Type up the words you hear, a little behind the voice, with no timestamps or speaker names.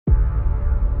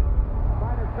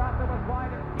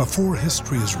Before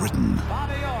history is written,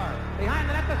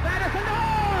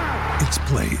 it's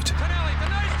played.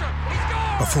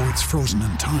 Before it's frozen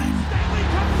in time,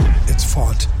 it's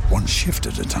fought one shift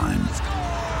at a time.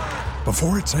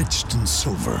 Before it's etched in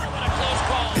silver,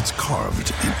 it's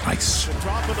carved in ice.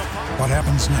 What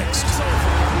happens next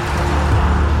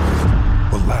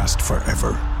will last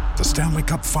forever. The Stanley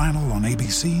Cup Final on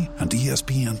ABC and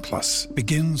ESPN Plus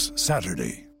begins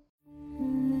Saturday.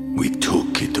 We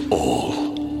took it all.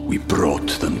 We brought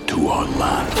them to our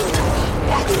land.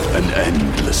 An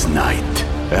endless night,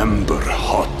 ember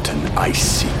hot and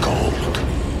icy cold.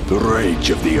 The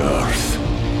rage of the earth.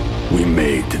 We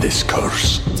made this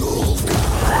curse.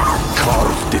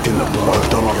 Carved it in the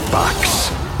blood on our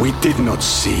backs. We did not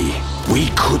see. We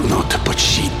could not, but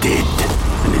she did.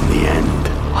 And in the end...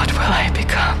 What will I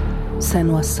become?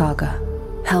 Senua's Saga.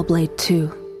 Hellblade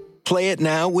 2. Play it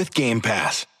now with Game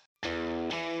Pass.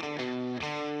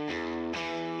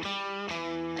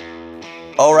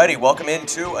 Alrighty, welcome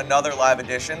into another live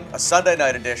edition, a Sunday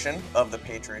night edition of the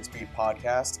Patriots Beat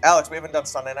podcast. Alex, we haven't done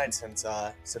Sunday night since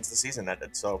the season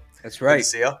ended, so that's right. Good to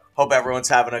see you. Hope everyone's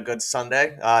having a good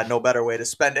Sunday. No better way to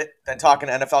spend it than talking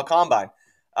NFL Combine.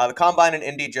 The Combine in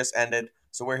Indy just ended,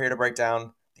 so we're here to break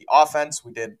down the offense.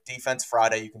 We did defense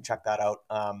Friday. You can check that out.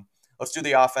 Let's do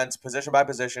the offense position by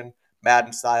position,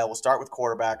 Madden style. We'll start with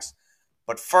quarterbacks.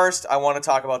 But first, I want to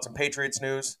talk about some Patriots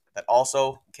news that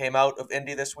also came out of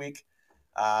Indy this week.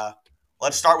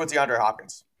 Let's start with DeAndre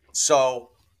Hopkins.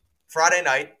 So Friday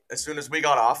night, as soon as we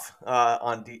got off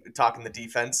talking the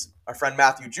defense, our friend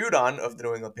Matthew Judon of the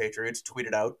New England Patriots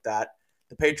tweeted out that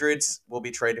the Patriots will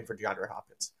be trading for DeAndre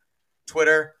Hopkins.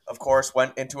 Twitter, of course,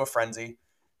 went into a frenzy.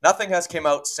 Nothing has came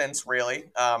out since,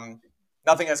 really.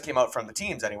 Nothing has came out from the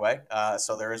teams anyway,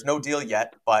 so there is no deal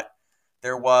yet, but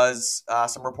there was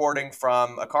some reporting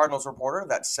from a Cardinals reporter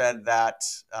that said that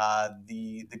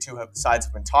the two sides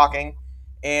have been talking.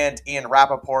 And Ian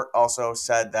Rappaport also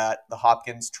said that the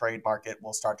Hopkins trade market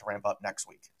will start to ramp up next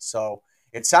week. So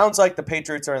it sounds like the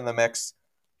Patriots are in the mix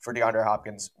for DeAndre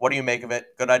Hopkins. What do you make of it?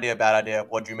 Good idea, bad idea?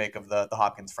 What do you make of the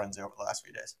Hopkins frenzy over the last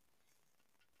few days?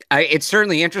 It's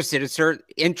certainly interesting.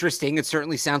 It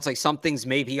certainly sounds like something's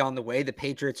maybe on the way. The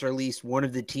Patriots are at least one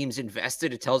of the teams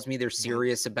invested. It tells me they're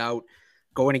serious about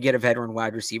going to get a veteran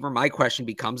wide receiver. My question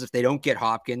becomes, if they don't get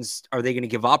Hopkins, are they going to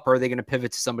give up or are they going to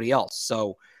pivot to somebody else?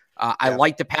 So I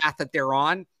like the path that they're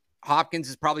on. Hopkins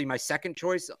is probably my second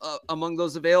choice among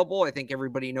those available. I think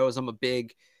everybody knows I'm a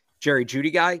big Jerry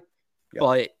Jeudy guy,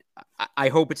 but I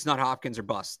hope it's not Hopkins or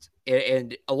bust.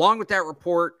 And along with that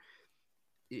report,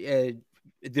 there's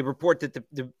another report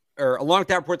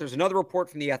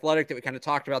from The Athletic that we kind of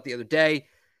talked about the other day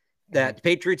that the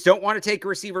Patriots don't want to take a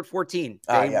receiver at 14.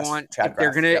 If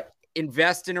they're going to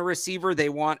invest in a receiver, they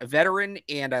want a veteran,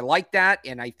 and I like that.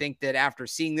 And I think that after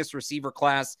seeing this receiver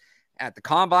class at the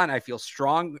Combine, I feel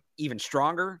even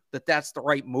stronger that that's the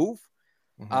right move.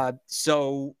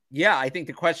 So I think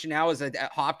the question now is that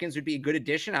Hopkins would be a good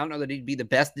addition. I don't know that he'd be the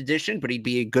best addition, but he'd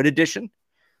be a good addition.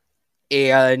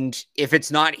 And if it's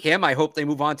not him, I hope they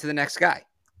move on to the next guy.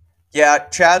 Yeah,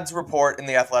 Chad's report in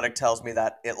The Athletic tells me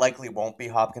that it likely won't be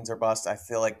Hopkins or bust. I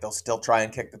feel like they'll still try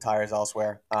and kick the tires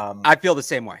elsewhere. I feel the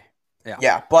same way.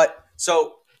 Yeah, but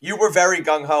so you were very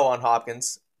gung-ho on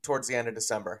Hopkins towards the end of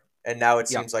December, and now it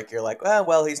seems like you're like,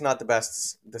 well, he's not the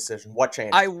best decision. What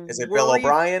changed? Is it Bill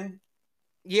O'Brien?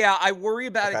 Yeah, I worry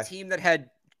about a team that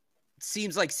had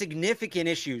seems like significant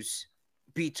issues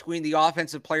between the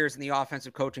offensive players and the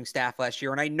offensive coaching staff last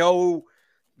year, and I know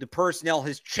the personnel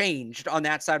has changed on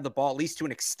that side of the ball, at least to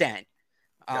an extent.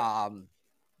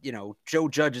 Joe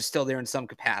Judge is still there in some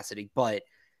capacity, but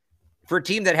for a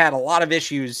team that had a lot of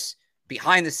issues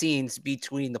behind the scenes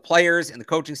between the players and the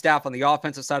coaching staff on the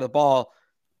offensive side of the ball,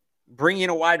 bringing in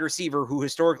a wide receiver who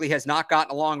historically has not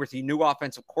gotten along with the new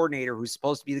offensive coordinator who's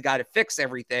supposed to be the guy to fix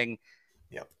everything.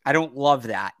 I don't love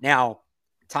that. Now,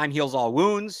 time heals all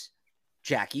wounds.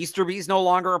 Jack Easterby's no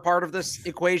longer a part of this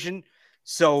equation.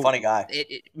 So funny guy.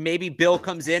 Maybe Bill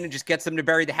comes in and just gets them to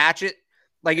bury the hatchet.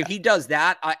 Like if he does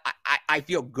that, I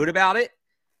feel good about it.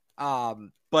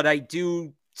 But I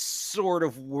do sort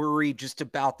of worry just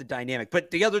about the dynamic.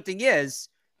 But the other thing is,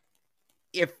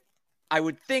 if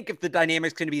the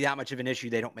dynamic's going to be that much of an issue,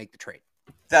 they don't make the trade.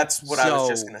 That's what I was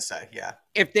just going to say. Yeah.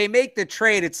 If they make the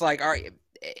trade, it's like, all right.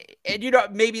 And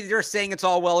maybe they're saying it's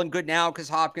all well and good now because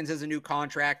Hopkins has a new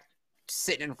contract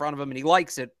sitting in front of him and he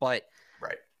likes it. But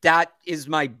that is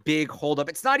my big holdup.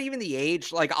 It's not even the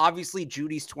age. Like obviously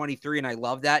Judy's 23 and I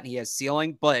love that and he has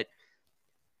ceiling, but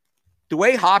the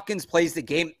way Hopkins plays the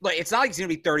game, like it's not like he's going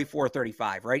to be 34,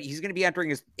 35, right? He's going to be entering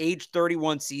his age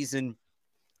 31 season.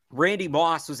 Randy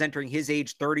Moss was entering his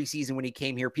age 30 season when he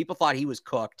came here. People thought he was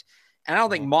cooked. And I don't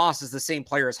think Moss is the same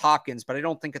player as Hopkins, but I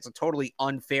don't think it's a totally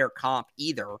unfair comp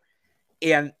either.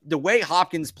 And the way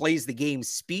Hopkins plays the game,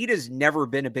 speed has never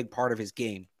been a big part of his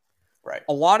game. Right.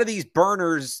 A lot of these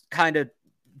burners kind of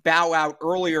bow out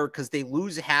earlier because they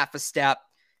lose half a step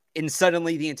and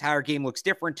suddenly the entire game looks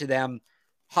different to them.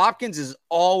 Hopkins has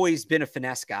always been a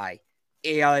finesse guy.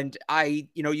 And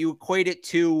you equate it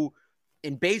to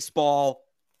in baseball,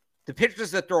 the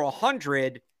pitchers that throw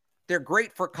 100, they're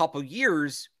great for a couple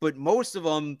years, but most of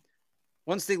them,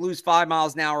 once they lose 5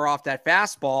 miles an hour off that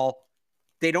fastball,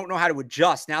 they don't know how to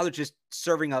adjust. Now they're just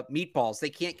serving up meatballs. They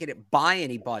can't get it by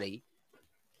anybody.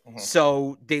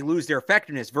 So they lose their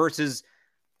effectiveness versus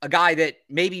a guy that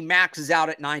maybe maxes out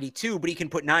at 92, but he can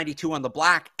put 92 on the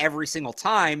black every single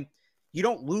time. You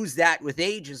don't lose that with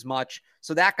age as much.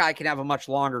 So that guy can have a much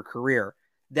longer career.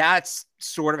 That's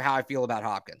sort of how I feel about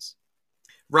Hopkins.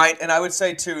 Right. And I would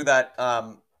say too that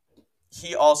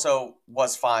he also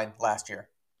was fine last year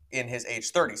in his age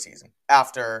 30 season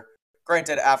after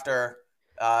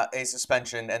a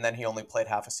suspension, and then he only played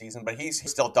half a season, but he's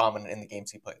still dominant in the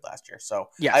games he played last year. So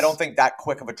yes. I don't think that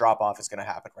quick of a drop-off is going to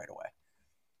happen right away.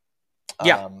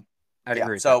 I'd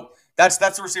agree. So that's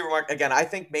the receiver mark. Again, I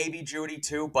think maybe Judy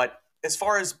too, but as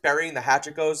far as burying the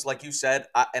hatchet goes, like you said,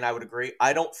 and I would agree,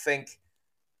 I don't think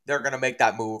they're going to make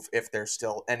that move if there's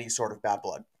still any sort of bad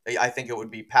blood. I think it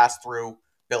would be passed through.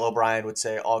 Bill O'Brien would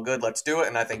say, all good, let's do it.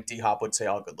 And I think D-Hop would say,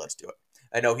 all good, let's do it.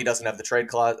 I know he doesn't have the trade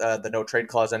clause, the no trade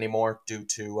clause anymore due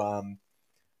to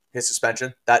his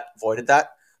suspension. That voided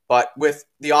that. But with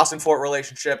the Austin Fort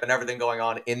relationship and everything going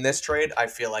on in this trade, I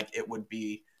feel like it would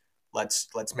be let's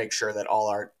make sure that all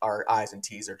our I's and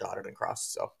T's are dotted and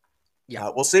crossed. So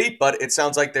we'll see. But it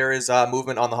sounds like there is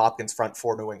movement on the Hopkins front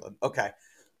for New England. Okay,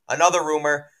 another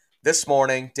rumor this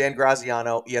morning: Dan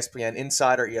Graziano, ESPN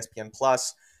Insider, ESPN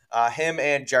Plus. Him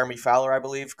and Jeremy Fowler, I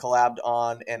believe, collabed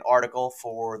on an article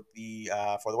for the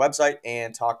website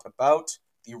and talked about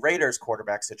the Raiders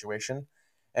quarterback situation.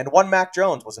 And one Mac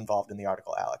Jones was involved in the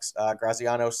article, Alex.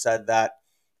 Graziano said that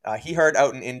he heard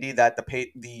out in Indy that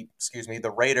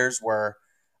the Raiders were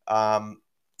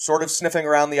sort of sniffing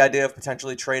around the idea of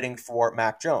potentially trading for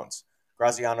Mac Jones.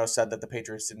 Graziano said that the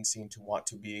Patriots didn't seem to want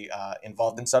to be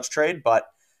involved in such trade, but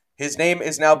his name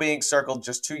is now being circled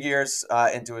just 2 years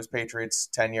into his Patriots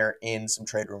tenure in some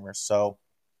trade rumors. So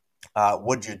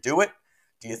would you do it?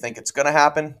 Do you think it's going to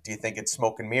happen? Do you think it's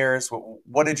smoke and mirrors?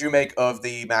 What did you make of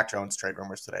the Mac Jones trade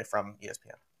rumors today from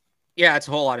ESPN? Yeah, it's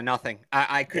a whole lot of nothing.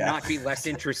 I could not be less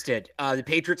interested. The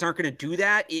Patriots aren't going to do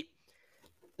that.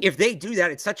 If they do that,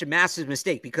 it's such a massive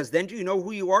mistake because then do you know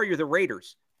who you are? You're the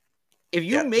Raiders. If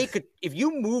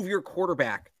you move your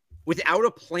quarterback without a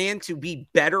plan to be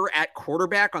better at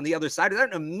quarterback on the other side, without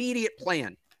an immediate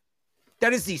plan,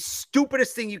 that is the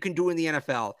stupidest thing you can do in the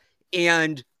NFL.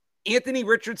 And Anthony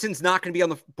Richardson's not going to be on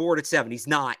the board at 7. He's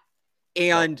not.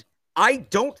 And I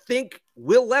don't think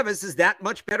Will Levis is that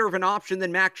much better of an option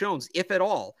than Mac Jones, if at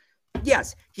all.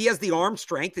 Yes, he has the arm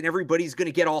strength, and everybody's going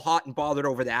to get all hot and bothered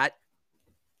over that.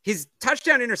 His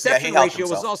touchdown interception ratio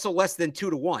was also less than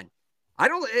 2-1.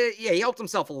 He helped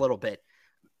himself a little bit.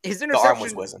 His interception, the arm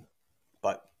was whizzing,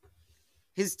 but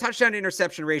his touchdown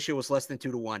interception ratio was less than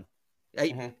 2-1.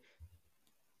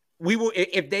 We will,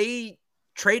 if they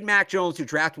trade Mac Jones to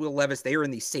draft Will Levis, they are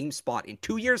in the same spot. In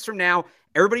 2 years from now,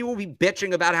 everybody will be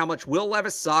bitching about how much Will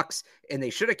Levis sucks and they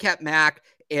should have kept Mac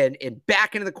and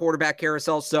back into the quarterback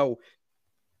carousel. So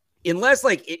unless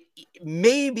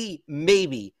maybe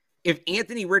if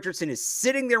Anthony Richardson is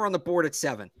sitting there on the board at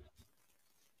 7,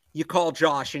 you call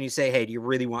Josh and you say, hey, do you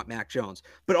really want Mac Jones?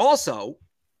 But also,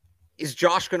 is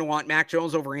Josh going to want Mac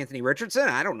Jones over Anthony Richardson?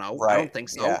 I don't know. Right. I don't think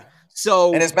so. Yeah.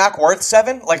 So, and is Mac worth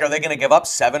 7? Like, are they going to give up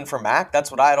 7 for Mac?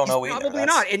 That's what I don't know either. Probably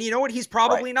not. And you know what? He's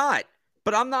probably not.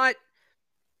 But I'm not.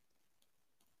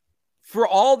 For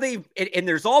all and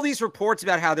there's all these reports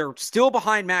about how they're still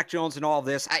behind Mac Jones and all of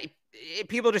this.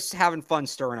 People are just having fun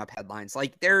stirring up headlines.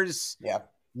 Like, there's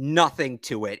nothing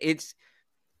to it.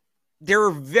 There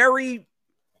are very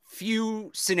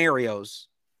few scenarios.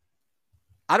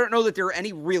 I don't know that there are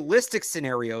any realistic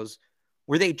scenarios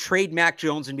where they trade Mac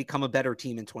Jones and become a better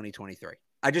team in 2023.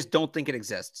 I just don't think it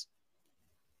exists.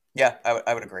 Yeah,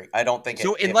 I would agree. I don't think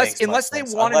so. Unless they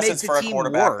want to make the team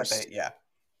worse,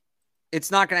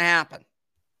 it's not going to happen.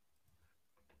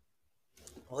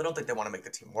 Well, I don't think they want to make the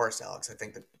team worse, Alex. I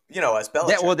think that as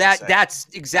Belichick. That's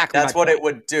exactly that's what it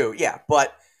would do. Yeah,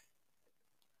 but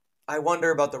I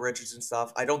wonder about the Richardson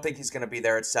stuff. I don't think he's going to be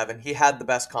there at 7. He had the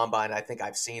best combine I think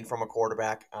I've seen from a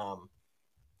quarterback.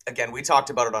 Again, we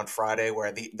talked about it on Friday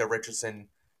where the Richardson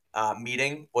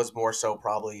meeting was more so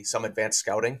probably some advanced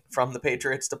scouting from the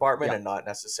Patriots department and not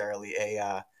necessarily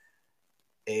a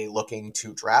looking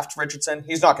to draft Richardson.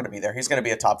 He's not going to be there. He's going to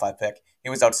be a top 5 pick. He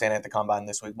was outstanding at the combine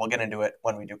this week. We'll get into it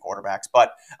when we do quarterbacks.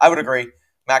 But I would agree.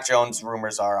 Mac Jones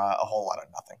rumors are a whole lot of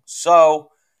nothing. So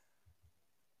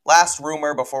last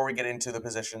rumor before we get into the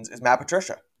positions is Matt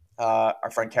Patricia.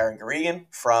 Our friend Karen Garrigan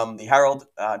from the Herald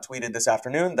tweeted this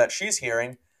afternoon that she's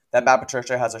hearing that Matt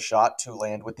Patricia has a shot to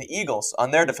land with the Eagles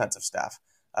on their defensive staff.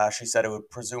 She said it would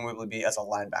presumably be as a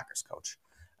linebackers coach.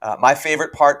 My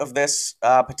favorite part of this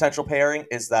potential pairing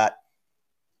is that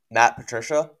Matt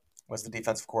Patricia was the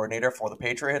defensive coordinator for the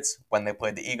Patriots when they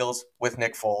played the Eagles with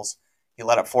Nick Foles. He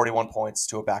led up 41 points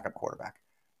to a backup quarterback.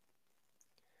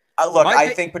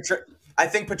 I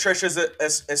think Patricia's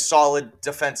a solid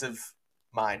defensive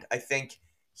mind. I think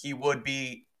he would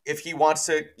be, if he wants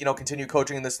to, continue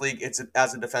coaching in this league, it's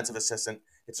as a defensive assistant.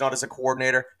 It's not as a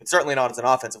coordinator. It's certainly not as an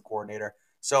offensive coordinator.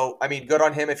 So, I mean, good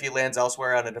on him if he lands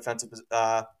elsewhere on a defensive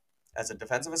as a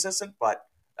defensive assistant. But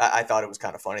I thought it was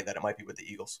kind of funny that it might be with the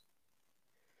Eagles.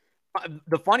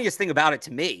 The funniest thing about it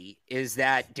to me is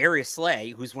that Darius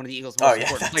Slay, who's one of the Eagles' most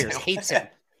important players, hates him.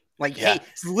 He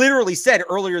literally said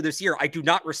earlier this year, "I do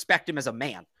not respect him as a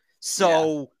man."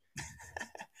 So,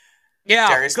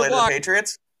 Darius Slay to the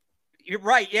Patriots. You're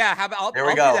right. Yeah, I'll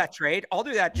do that trade. I'll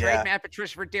do that trade. Matt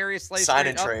Patricia for Darius Slay. Sign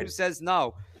and trade. Who says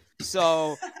no?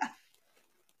 So,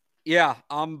 yeah,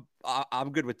 I'm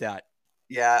good with that.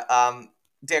 Yeah.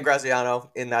 Dan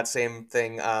Graziano in that same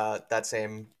thing, that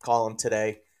same column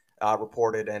today,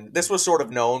 reported, and this was sort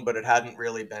of known, but it hadn't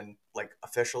really been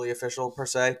official per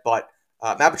se. But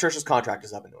Matt Patricia's contract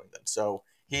is up in New England, so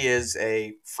he is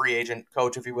a free agent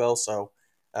coach, if you will. So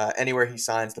anywhere he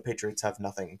signs, the Patriots have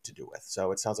nothing to do with.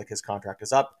 So it sounds like his contract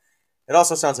is up. It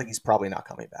also sounds like he's probably not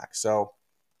coming back. So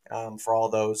for all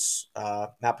those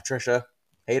Matt Patricia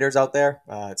haters out there,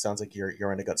 it sounds like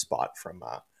you're in a good spot from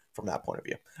that point of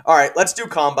view. All right, let's do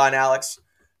combine, Alex.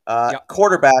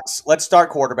 Quarterbacks. Let's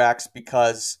start quarterbacks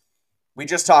because we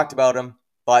just talked about him,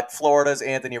 but Florida's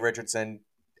Anthony Richardson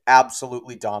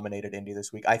absolutely dominated Indy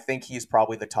this week. I think he's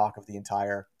probably the talk of the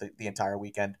entire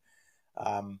weekend.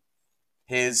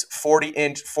 His 40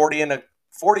 and a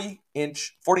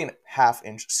half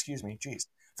inch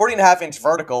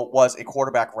vertical was a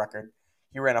quarterback record.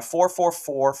 He ran a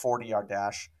 4.44 40-yard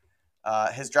dash.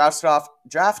 His draft stock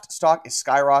is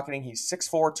skyrocketing. He's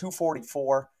 6'4",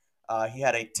 244. He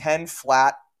had a 10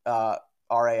 flat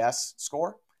RAS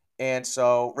score. And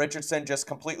so Richardson just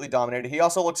completely dominated. He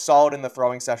also looked solid in the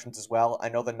throwing sessions as well. I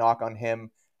know the knock on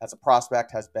him as a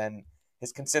prospect has been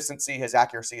his consistency, his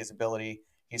accuracy, his ability.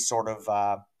 He's sort of,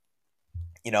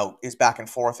 is back and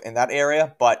forth in that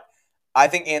area. But I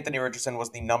think Anthony Richardson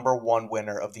was the number one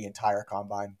winner of the entire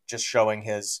combine, just showing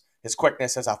his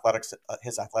quickness, his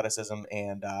athleticism,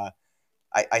 and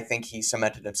I think he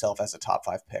cemented himself as a top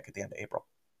 5 pick at the end of April.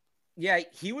 Yeah,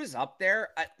 he was up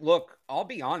there. Look, I'll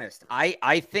be honest.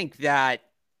 I think that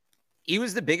he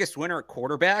was the biggest winner at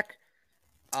quarterback.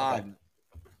 Hendon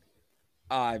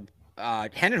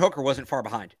Hooker wasn't far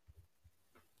behind.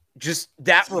 Just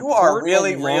that report. You are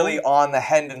really on the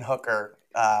Hendon Hooker.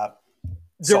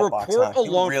 The report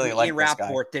alone from Ian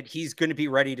Rappaport that he's going to be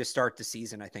ready to start the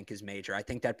season, I think, is major. I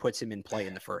think that puts him in play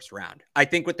in the first round. I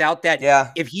think without that,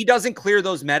 if he doesn't clear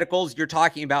those medicals, you're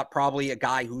talking about probably a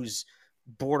guy who's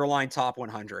borderline top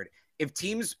 100. If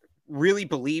teams really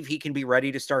believe he can be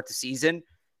ready to start the season,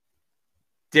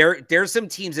 there's some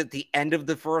teams at the end of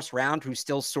the first round who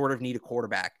still sort of need a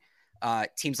quarterback.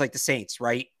 Teams like the Saints,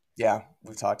 right? Yeah,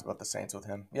 we've talked about the Saints with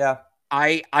him. Yeah.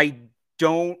 I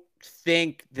don't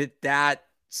think that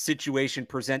situation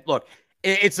look,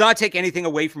 it's not take anything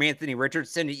away from Anthony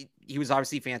Richardson. He was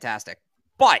obviously fantastic.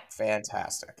 But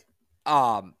fantastic.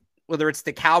 Whether it's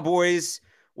the Cowboys,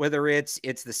 whether it's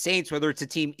the Saints, whether it's a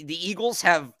team, the Eagles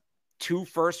have 2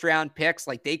 first-round picks.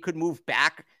 They could move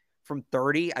back from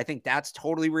 30. I think that's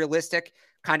totally realistic.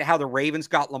 Kind of how the Ravens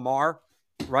got Lamar,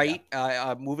 right?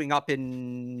 Yeah. Moving up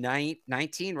in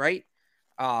 19, right?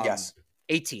 Yes.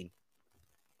 18.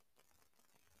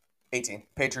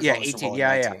 Patriots. Yeah, 18.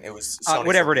 Yeah. It was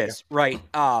whatever it is, right?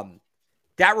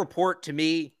 That report to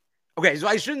me. Okay, so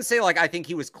I shouldn't say I think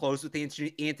he was close with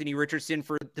Anthony Richardson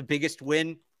for the biggest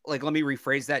win. Let me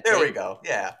rephrase that. There we go.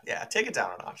 Yeah. Take it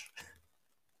down a notch.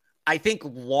 I think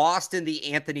lost in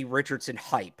the Anthony Richardson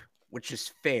hype, which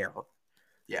is fair.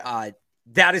 Yeah.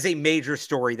 That is a major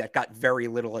story that got very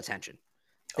little attention.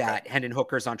 That Hendon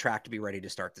Hooker's on track to be ready to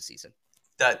start the season.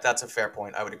 That's a fair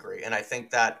point. I would agree. And I think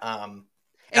that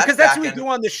because that's what we do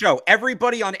on the show.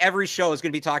 Everybody on every show is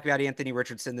going to be talking about Anthony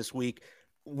Richardson this week.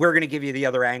 We're going to give you the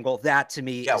other angle. That to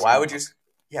me, why would you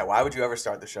Yeah, why would you ever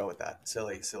start the show with that?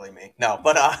 Silly me. No,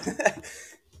 but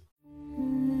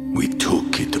We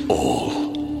took it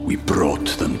all. We brought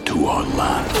them to our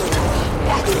land.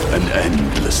 An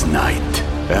endless night,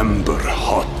 ember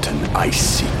hot and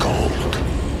icy cold.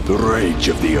 The rage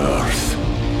of the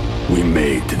earth. We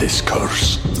made this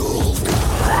curse.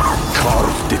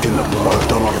 Carved it in the blood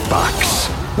on our backs.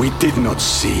 We did not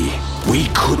see. We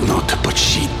could not, but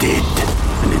she did.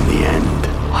 And in the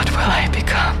end... What will I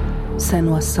become?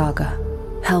 Senua's Saga.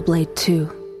 Hellblade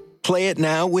 2. Play it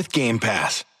now with Game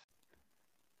Pass.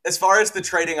 as far as the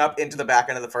trading up into the back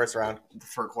end of the first round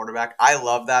for a quarterback, I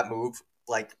love that move.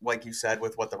 Like you said,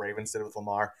 with what the Ravens did with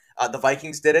Lamar. The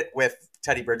Vikings did it with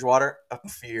Teddy Bridgewater a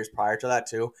few years prior to that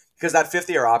too, because that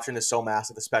fifth-year option is so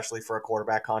massive, especially for a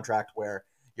quarterback contract where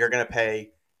you're going to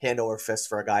pay hand over fist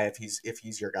for a guy if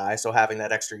he's your guy. So having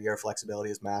that extra year of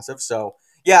flexibility is massive. So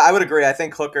yeah, I would agree. I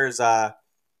think Hooker's the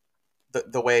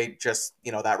way just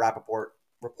that Rappaport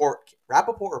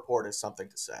report is something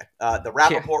to say. The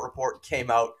Rappaport report came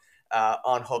out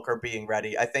on Hooker being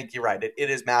ready. I think you're right. It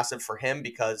is massive for him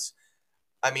because,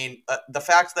 I mean, the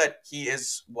fact that he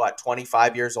is,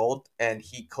 25 years old and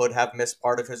he could have missed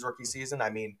part of his rookie season.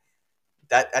 I mean,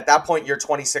 that at that point, you're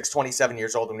 26, 27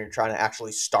 years old when you're trying to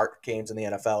actually start games in the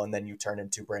NFL, and then you turn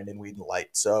into Brandon Weeden Light.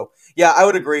 So, yeah, I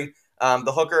would agree.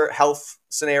 The Hooker health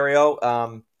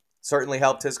scenario certainly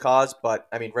helped his cause, but,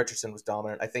 I mean, Richardson was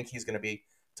dominant. I think he's going to be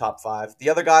top 5. The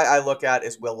other guy I look at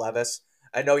is Will Levis.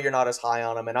 I know you're not as high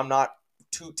on him, and I'm not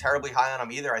too terribly high on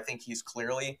him either. I think he's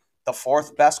clearly the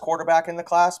 4th best quarterback in the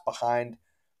class behind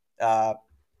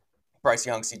Bryce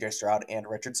Young, CJ Stroud, and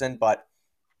Richardson. But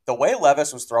the way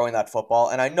Levis was throwing that football,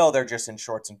 and I know they're just in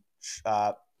shirts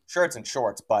and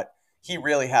shorts, but he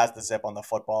really has the zip on the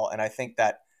football. And I think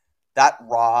that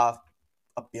raw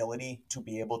ability to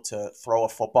be able to throw a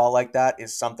football like that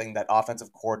is something that offensive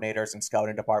coordinators and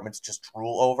scouting departments just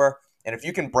drool over. And if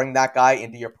you can bring that guy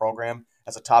into your program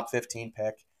as a top 15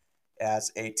 pick,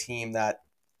 as a team that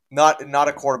not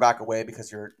a quarterback away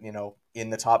because you're in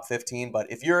the top 15, but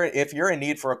if you're in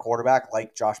need for a quarterback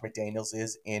like Josh McDaniels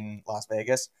is in Las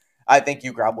Vegas, I think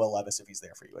you grab Will Levis if he's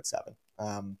there for you at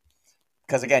 7.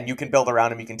 Because again, you can build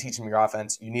around him, you can teach him your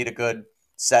offense. You need a good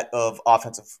set of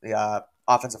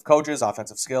offensive coaches,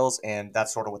 offensive skills, and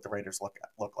that's sort of what the Raiders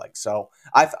look like. So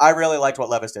I really liked what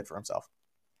Levis did for himself.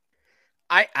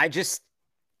 I just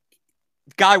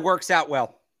guy works out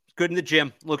well. Good in the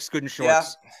gym, looks good in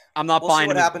shorts. Yeah. I'm not buying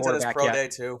what him happens at his pro yet. day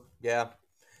too. Yeah.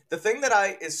 The thing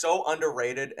that is so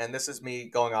underrated, and this is me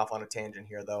going off on a tangent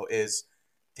here though, is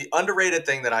the underrated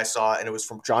thing that I saw, and it was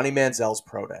from Johnny Manziel's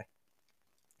pro day.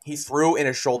 He threw in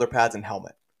his shoulder pads and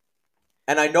helmet.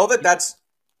 And I know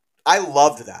I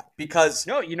loved that because...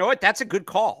 No, you know what? That's a good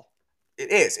call.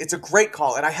 It is. It's a great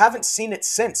call, and I haven't seen it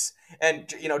since. And,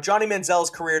 Johnny Manziel's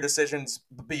career decisions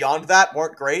beyond that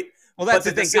weren't great. Well, that's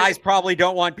the thing. Guys probably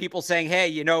don't want people saying,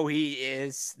 hey, he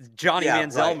is Johnny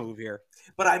Manziel right. move here.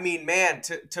 But I mean, man,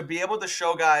 to be able to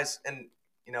show guys, and,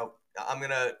 I'm going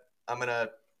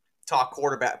to talk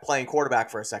playing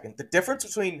quarterback for a second. The difference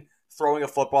between throwing a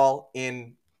football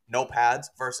in no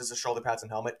pads versus the shoulder pads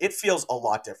and helmet, it feels a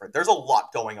lot different. There's a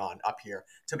lot going on up here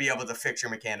to be able to fix your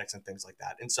mechanics and things like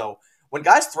that. And so when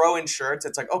guys throw in shirts,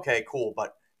 it's like, okay, cool,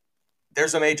 but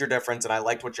there's a major difference, and I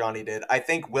liked what Johnny did. I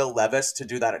think Will Levis to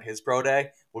do that at his pro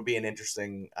day would be an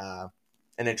interesting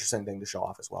thing to show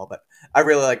off as well. But I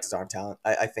really liked his arm talent.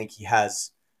 I think he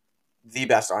has the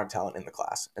best arm talent in the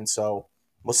class, and so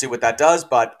we'll see what that does.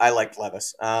 But I liked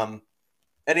Levis.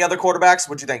 Any other quarterbacks?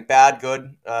 What'd you think? Bad,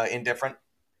 good, indifferent?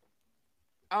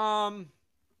 Yeah,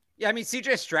 I mean,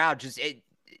 CJ Stroud just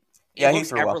he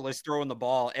looks effortless throwing the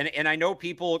ball, and I know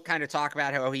people kind of talk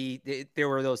about how there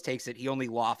were those takes that he only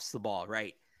lofts the ball,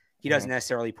 right? He doesn't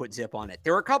necessarily put zip on it.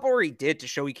 There were a couple where he did to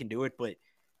show he can do it, but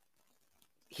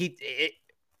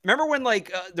remember when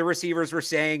the receivers were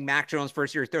saying Mac Jones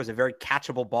first year throws a very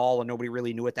catchable ball and nobody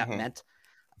really knew what that meant.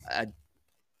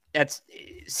 That's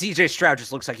CJ Stroud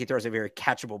just looks like he throws a very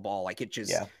catchable ball. Like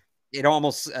it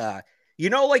almost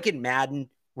like in Madden,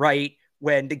 right?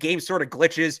 When the game sort of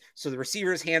glitches, so the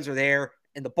receiver's hands are there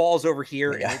and the ball's over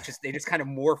here, and they just kind of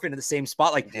morph into the same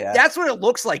spot. That's what it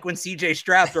looks like when CJ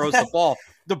Stroud throws the ball.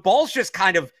 The ball's just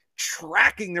kind of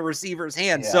tracking the receiver's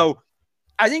hand. Yeah. So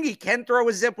I think he can throw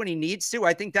a zip when he needs to.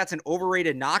 I think that's an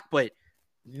overrated knock, but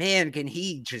man, can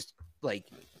he just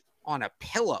on a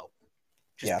pillow,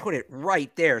 put it right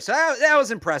there. So that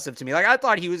was impressive to me. I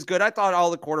thought he was good. I thought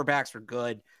all the quarterbacks were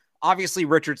good. Obviously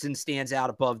Richardson stands out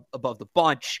above the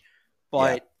bunch.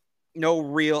 But no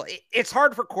real – it's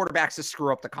hard for quarterbacks to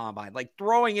screw up the combine.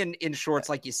 Throwing in shorts,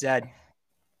 like you said.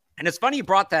 And it's funny you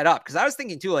brought that up because I was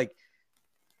thinking too,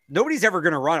 nobody's ever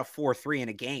going to run a 4-3 in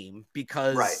a game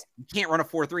because you can't run a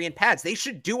 4-3 in pads. They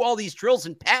should do all these drills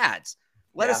in pads.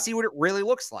 Let us see what it really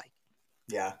looks like.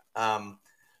 Yeah.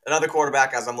 Another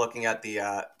quarterback, as I'm looking at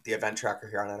the event tracker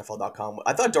here on NFL.com,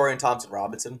 I thought Dorian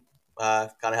Thompson-Robinson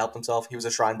kind of helped himself. He was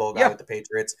a Shrine Bowl guy with the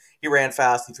Patriots. He ran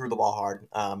fast. He threw the ball hard.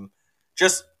 Actually,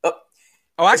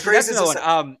 that's another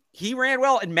one. He ran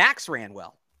well, and Max ran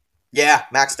well. Yeah,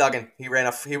 Max Duggan. He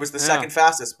was the second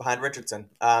fastest behind Richardson.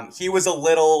 He was a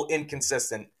little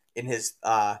inconsistent in his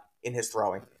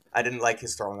throwing. I didn't like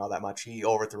his throwing all that much. He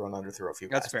overthrew and underthrew a few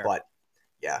guys. That's fair. But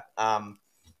yeah. And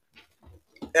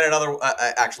another,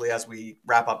 actually, as we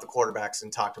wrap up the quarterbacks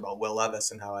and talked about Will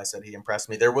Levis and how I said he impressed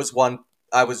me, there was one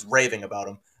I was raving about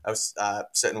him. I was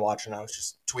sitting watching. I was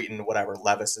just tweeting whatever.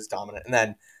 Levis is dominant. And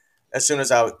then as soon as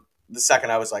the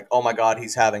second I was like, oh my God,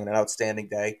 he's having an outstanding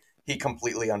day. He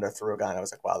completely underthrew a guy, and I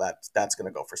was like, wow, that's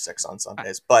going to go for 6 on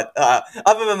Sundays. But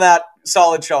other than that,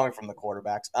 solid showing from the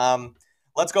quarterbacks.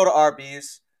 Let's go to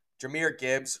RBs. Jahmyr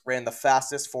Gibbs ran the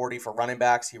fastest 40 for running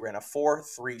backs. He ran a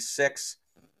 4.36.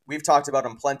 We've talked about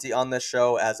him plenty on this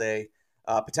show as a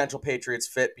potential Patriots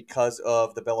fit because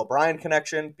of the Bill O'Brien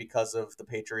connection, because of the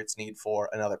Patriots' need for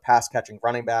another pass-catching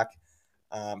running back.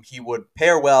 He would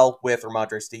pair well with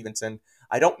Ramondre Stevenson.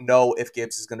 I don't know if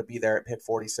Gibbs is going to be there at pick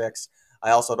 46. I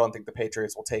also don't think the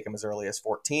Patriots will take him as early as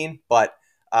 14, but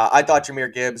I thought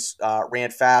Jahmyr Gibbs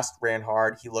ran fast, ran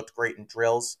hard. He looked great in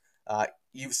drills.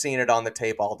 You've seen it on the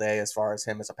tape all day as far as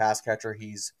him as a pass catcher.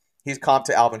 He's comped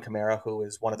to Alvin Kamara, who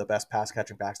is one of the best pass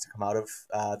catching backs to come out of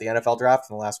the NFL draft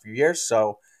in the last few years.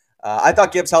 So I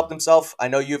thought Gibbs helped himself. I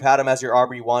know you've had him as your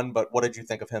RB1, but what did you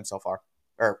think of him so far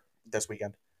or this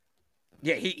weekend?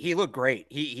 Yeah, he looked great.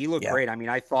 He looked great. I mean,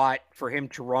 I thought for him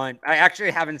to run, I actually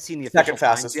haven't seen the official second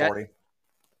fastest yet. 40.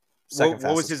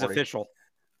 What was his 40. official?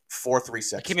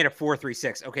 4.36. He came in at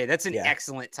 4.36. Okay, that's an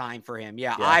excellent time for him.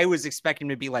 Yeah, I was expecting him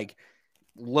to be like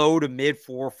low to mid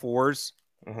 4.4s.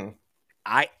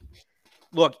 Mm-hmm.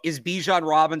 Look, is Bijan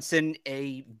Robinson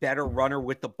a better runner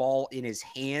with the ball in his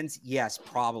hands? Yes,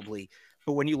 probably.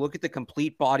 But when you look at the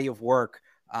complete body of work,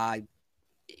 as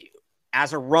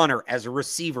a runner, as a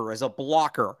receiver, as a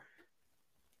blocker,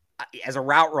 as a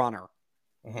route runner,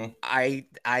 I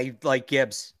like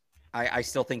Gibbs. I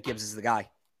still think Gibbs is the guy.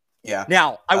 Yeah.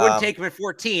 Now, I wouldn't take him at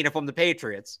 14 if I'm the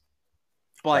Patriots,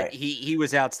 but he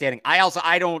was outstanding. I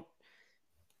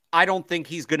don't think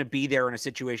he's going to be there in a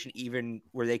situation even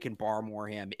where they can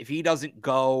Barmore him. If he doesn't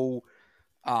go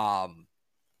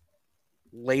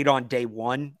late on day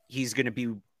 1, he's going to be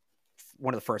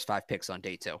one of the first 5 picks on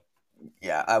day 2.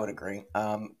 Yeah, I would agree.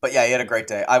 But yeah, he had a great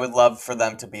day. I would love for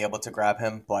them to be able to grab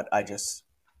him, but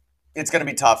it's going to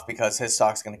be tough because his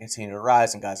stock's going to continue to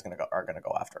rise and guys are going to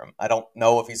go after him. I don't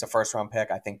know if he's a first-round pick.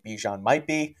 I think Bijan might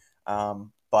be,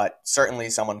 but certainly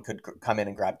someone could come in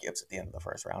and grab Gibbs at the end of the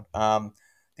first round.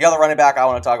 The other running back I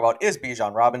want to talk about is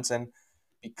Bijan Robinson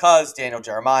because Daniel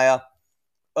Jeremiah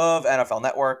of NFL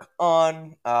Network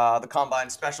on the Combine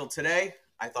special today.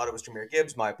 I thought it was Jahmyr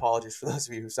Gibbs. My apologies for those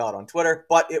of you who saw it on Twitter,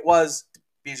 but it was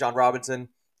Bijan Robinson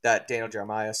that Daniel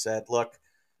Jeremiah said, look,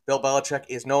 Bill Belichick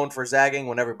is known for zagging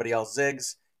when everybody else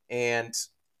zigs. And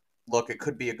look, it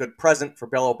could be a good present for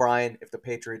Bill O'Brien if the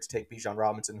Patriots take Bijan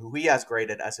Robinson, who he has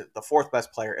graded as the 4th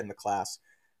best player in the class,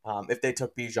 if they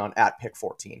took Bijan at pick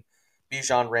 14.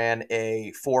 Bijan ran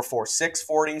a 4.46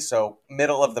 40, so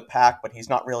middle of the pack, but he's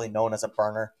not really known as a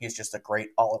burner. He's just a great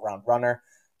all-around runner.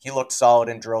 He looked solid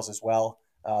in drills as well.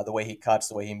 The way he cuts,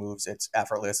 the way he moves, it's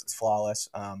effortless, it's flawless.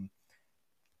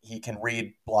 He can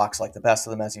read blocks like the best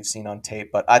of them, as you've seen on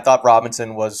tape. But I thought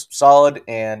Robinson was solid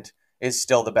and is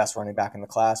still the best running back in the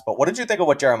class. But what did you think of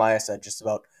what Jeremiah said just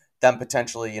about them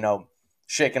potentially,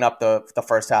 shaking up the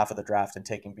first half of the draft and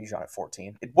taking Bijan at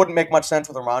 14? It wouldn't make much sense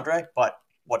with Ramondre, but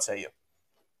what say you?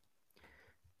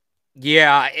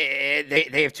 Yeah,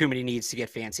 they have too many needs to get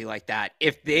fancy like that.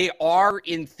 If they are,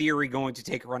 in theory, going to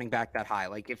take a running back that high,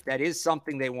 like if that is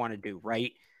something they want to do,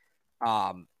 right,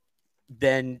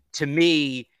 then to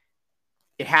me,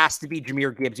 it has to be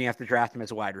Jahmyr Gibbs, and you have to draft him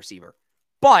as a wide receiver.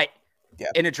 But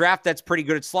in a draft that's pretty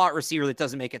good at slot receiver, that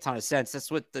doesn't make a ton of sense. That's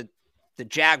what the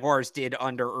Jaguars did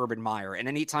under Urban Meyer. And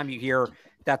anytime you hear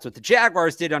that's what the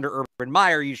Jaguars did under Urban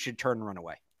Meyer, you should turn and run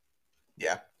away.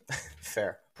 Yeah,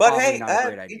 fair. But probably hey, not a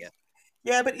great idea.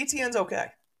 Yeah, but Etienne's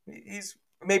okay. He's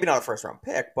maybe not a first-round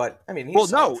pick, but I mean,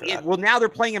 he's now they're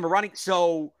playing him a running.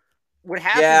 So what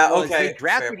happened was they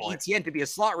drafted Etienne to be a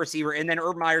slot receiver, and then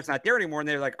Urban Meyer's not there anymore, and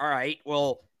they're like, all right,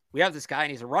 well, we have this guy,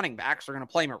 and he's a running back, so we're going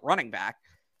to play him at running back.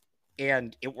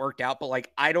 And it worked out, but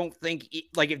I don't think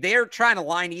if they're trying to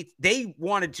line they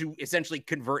wanted to essentially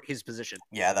convert his position.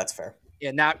 Yeah, that's fair.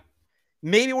 And that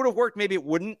maybe would have worked, maybe it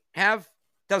wouldn't have.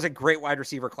 That was a great wide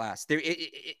receiver class.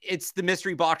 It's the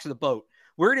mystery box of the boat.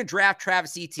 We're going to draft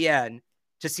Travis Etienne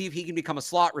to see if he can become a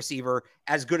slot receiver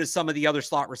as good as some of the other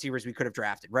slot receivers we could have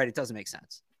drafted, right? It doesn't make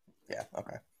sense. Yeah,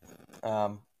 okay.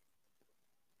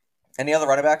 Any other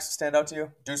running backs stand out to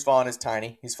you? Deuce Vaughn is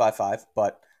tiny. He's 5'5",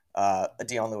 but a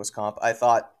Dion Lewis comp. I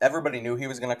thought everybody knew he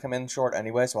was going to come in short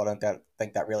anyway, so I don't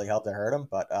think that really helped or hurt him,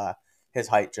 but his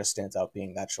height just stands out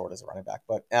being that short as a running back.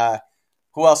 But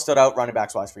who else stood out running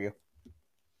backs-wise for you?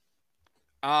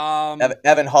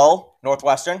 Evan Hull,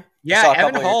 Northwestern. Yeah, I saw a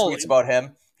Evan couple Hull. Of your tweets about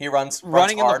him. He runs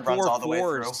running hard, in the runs all the way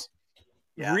through.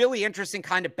 Yeah. Really interesting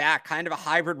kind of back, kind of a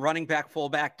hybrid running back,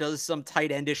 fullback, does some tight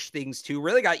endish things too.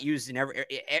 Really got used in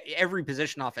every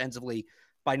position offensively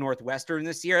by Northwestern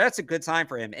this year. That's a good sign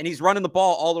for him. And he's running the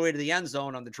ball all the way to the end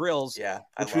zone on the drills,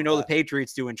 which we know the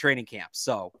Patriots do in training camp.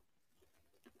 So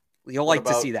you'll like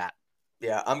to see that.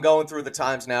 Yeah, I'm going through the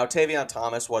times now. Tavion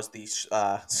Thomas was the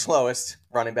slowest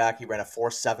running back. He ran a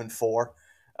 4.74.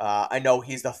 I know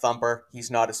he's the thumper. He's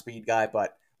not a speed guy,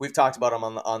 but we've talked about him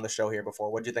on the show here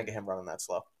before. What do you think of him running that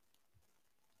slow?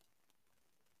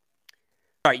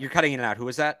 All right, you're cutting in and out. Who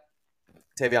was that?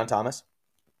 Tavion Thomas.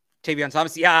 Tavion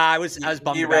Thomas. Yeah, I was bummed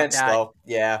about that. He ran slow.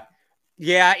 Yeah.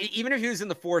 Yeah, even if he was in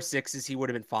the 4.6s, he would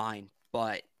have been fine.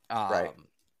 But right.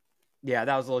 Yeah,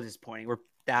 that was a little disappointing.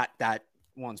 That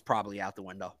one's probably out the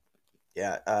window.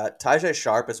 Yeah, Tajay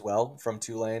Sharp as well from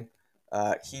Tulane.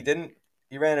 He didn't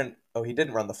run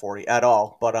the 40 at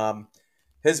all, but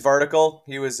his vertical,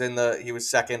 he was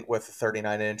second with a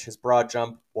 39-inch. His broad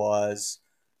jump was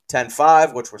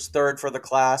 10.5, which was third for the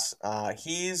class.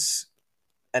 He's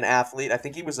an athlete. I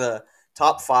think he was a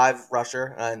top 5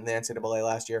 rusher in the NCAA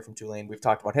last year from Tulane. We've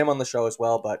talked about him on the show as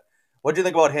well, but what do you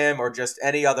think about him or just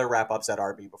any other wrap-ups at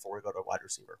RB before we go to wide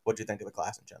receiver? What do you think of the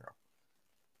class in general?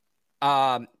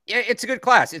 Yeah, it's a good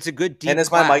class. It's a good deep. And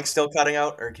is my mic still cutting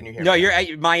out, or can you hear me?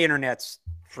 No, my internet's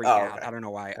freaking out. Okay. I don't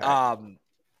know why. Right.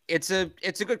 It's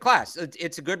a good class.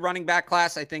 It's a good running back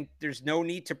class. I think there's no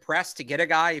need to press to get a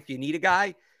guy if you need a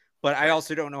guy, but I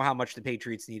also don't know how much the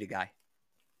Patriots need a guy.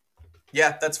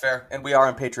 Yeah, that's fair. And we are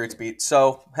on Patriots beat.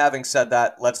 So having said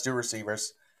that, let's do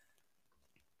receivers.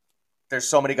 There's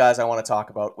so many guys I want to talk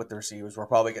about with the receivers.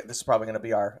 This is probably going to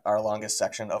be our longest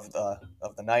section of the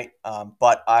night.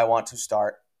 But I want to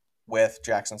start with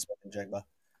Jackson Smith-Njigba.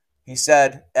 He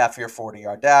said, "F your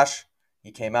 40-yard dash."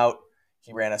 He came out.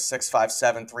 He ran a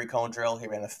 6.57 3-cone drill. He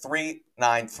ran a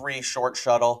 3.93 short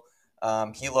shuttle.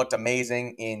 He looked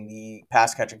amazing in the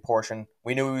pass catching portion.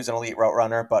 We knew he was an elite route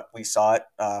runner, but we saw it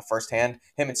firsthand.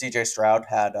 Him and CJ Stroud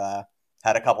had a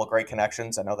couple of great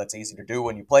connections. I know that's easy to do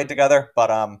when you played together,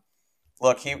 but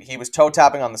look, he was toe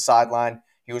tapping on the sideline.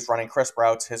 He was running crisp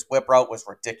routes. His whip route was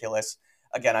ridiculous.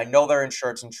 Again, I know they're in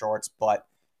shirts and shorts, but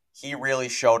he really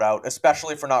showed out,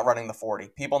 especially for not running the 40.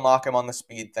 People knock him on the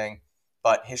speed thing,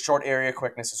 but his short area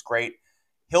quickness is great.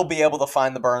 He'll be able to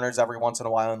find the burners every once in a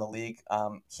while in the league.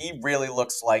 He really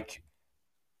looks like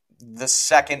the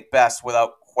second best,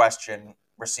 without question,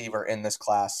 receiver in this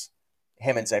class.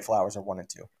 Him and Zay Flowers are 1 and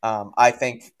 2. I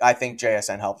think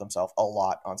JSN helped himself a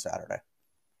lot on Saturday.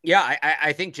 Yeah,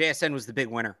 I think JSN was the big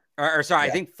winner. I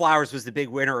think Flowers was the big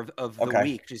winner of the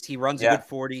week. Just he runs a good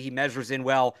 40. He measures in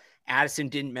well. Addison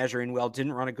didn't measure in well,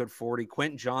 didn't run a good 40.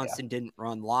 Quentin Johnston didn't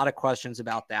run. A lot of questions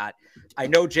about that. I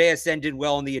know JSN did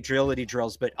well in the agility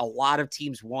drills, but a lot of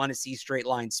teams want to see straight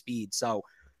line speed. So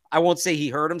I won't say he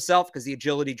hurt himself because the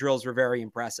agility drills were very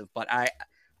impressive, but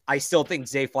I still think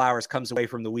Zay Flowers comes away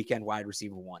from the weekend wide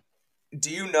receiver 1. Do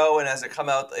you know, and has it come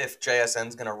out, if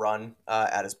JSN's going to run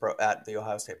at the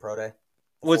Ohio State Pro Day?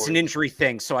 Well, it's an injury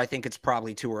thing, so I think it's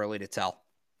probably too early to tell.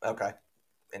 Okay.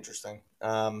 Interesting.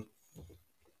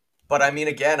 But I mean,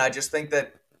 again, I just think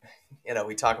that,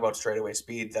 we talk about straightaway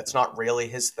speed. That's not really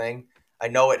his thing. I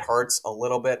know it hurts a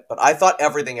little bit, but I thought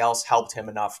everything else helped him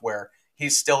enough where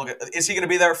he's still – is he going to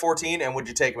be there at 14? And would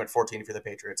you take him at 14 if you're the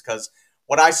Patriots? Because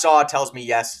what I saw tells me,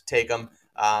 yes, take him.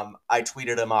 I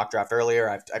tweeted a mock draft earlier.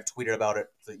 I've tweeted about it,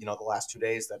 the last 2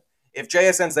 days, that if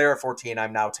JSN's there at 14,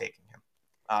 I'm now taking him.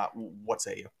 What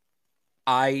say you?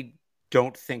 I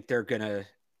don't think they're going to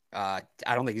I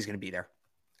don't think he's going to be there.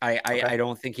 I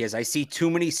don't think he is. I see too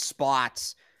many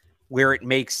spots where it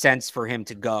makes sense for him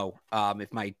to go.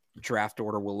 If my draft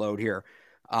order will load here.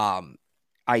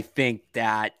 I think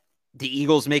that the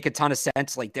Eagles make a ton of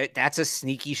sense. Like that's a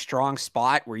sneaky, strong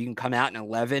spot where you can come out in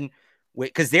 11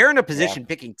 because they're in a position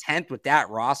picking 10th with that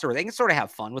roster where they can sort of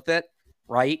have fun with it.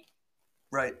 Right.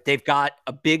 They've got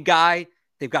a big guy.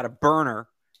 They've got a burner.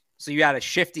 So you got a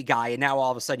shifty guy. And now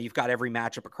all of a sudden you've got every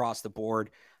matchup across the board.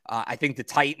 I think the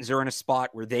Titans are in a spot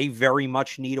where they very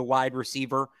much need a wide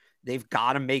receiver. They've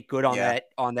got to make good on that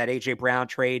AJ Brown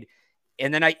trade.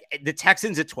 And then the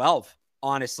Texans at 12,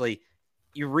 honestly.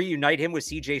 You reunite him with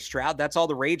CJ Stroud. That's all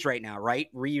the rage right now, right?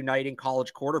 Reuniting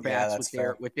college quarterbacks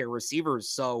with their receivers.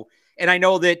 So, and I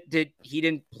know that he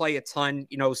didn't play a ton.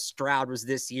 Stroud was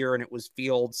this year and it was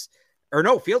Fields. Or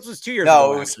no, Fields was 2 years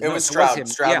ago. No, it was Stroud.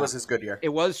 Stroud was his good year. It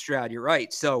was Stroud. You're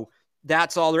right. So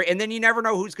that's all there. And then you never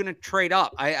know who's going to trade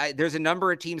up. There's a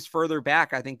number of teams further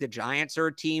back. I think the Giants are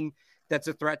a team that's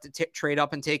a threat to trade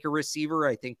up and take a receiver.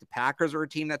 I think the Packers are a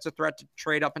team that's a threat to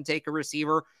trade up and take a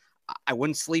receiver. I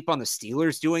wouldn't sleep on the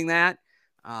Steelers doing that.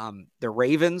 The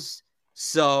Ravens.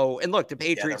 So, and look, the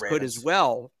Patriots could as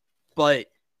well. But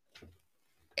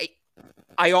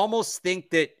I almost think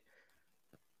that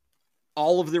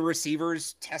all of the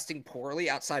receivers testing poorly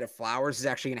outside of Flowers is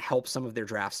actually going to help some of their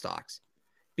draft stocks.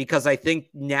 Because I think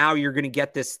now you're going to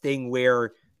get this thing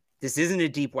where this isn't a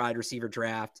deep wide receiver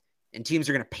draft and teams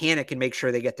are going to panic and make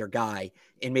sure they get their guy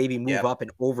and maybe move up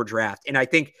and overdraft. And I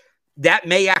think that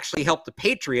may actually help the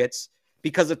Patriots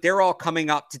because if they're all coming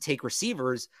up to take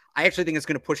receivers, I actually think it's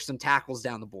going to push some tackles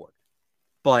down the board.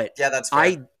 But yeah, that's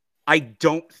fair. I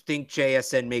don't think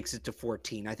JSN makes it to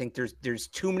 14. I think there's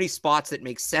too many spots that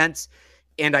make sense.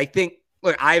 And I think,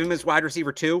 look, I have him as wide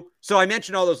receiver too. So I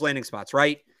mentioned all those landing spots,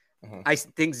 right? Mm-hmm. I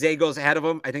think Zay goes ahead of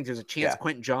him. I think there's a chance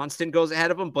Quentin Johnston goes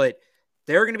ahead of him, but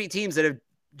there are going to be teams that have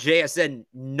JSN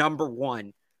number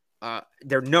one,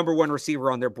 their number one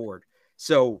receiver on their board.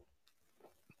 So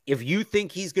if you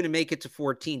think he's going to make it to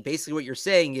 14, basically what you're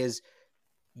saying is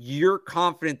you're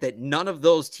confident that none of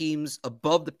those teams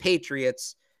above the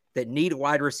Patriots that need a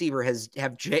wide receiver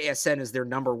have JSN as their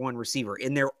number one receiver.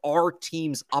 And there are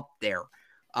teams up there.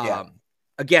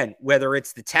 Again, whether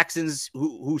it's the Texans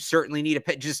who certainly need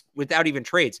just without even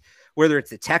trades, whether it's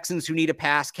the Texans who need a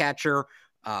pass catcher,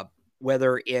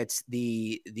 whether it's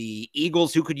the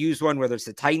Eagles who could use one, whether it's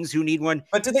the Titans who need one.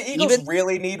 But do the Eagles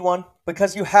really need one?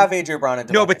 Because you have A.J. Brown and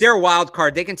Devontae. No, but they're a wild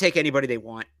card. They can take anybody they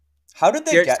want. How did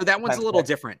they get? So that one's a little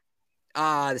different.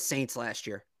 The Saints last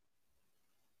year.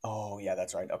 Oh, yeah,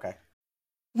 that's right. Okay.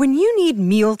 When you need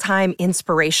mealtime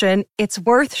inspiration, it's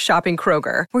worth shopping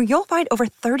Kroger, where you'll find over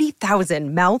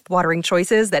 30,000 mouth-watering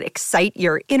choices that excite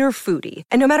your inner foodie.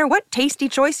 And no matter what tasty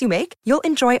choice you make, you'll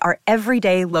enjoy our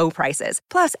everyday low prices,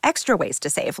 plus extra ways to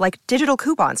save, like digital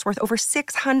coupons worth over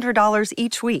 $600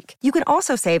 each week. You can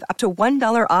also save up to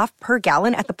 $1 off per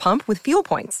gallon at the pump with fuel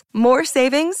points. More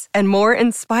savings and more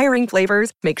inspiring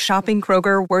flavors make shopping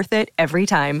Kroger worth it every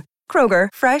time. Kroger,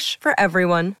 fresh for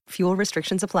everyone. Fuel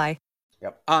restrictions apply.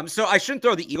 Yep. So I shouldn't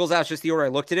throw the Eagles out. It's just the order I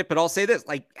looked at it, but I'll say this,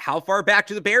 like, how far back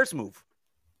do the Bears move?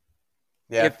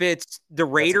 Yeah. If it's the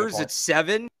Raiders at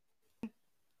 7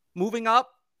 moving up,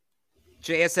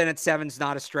 JSN at 7 is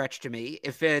not a stretch to me.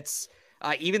 If it's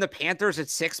even the Panthers at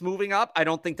 6 moving up, I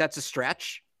don't think that's a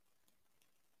stretch.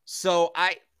 So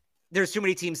there's too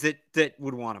many teams that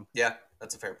would want him. Yeah,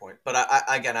 that's a fair point. But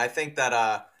I think that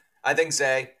I think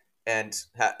Zay and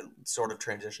sort of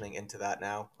transitioning into that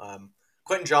now.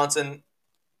 Quentin Johnston,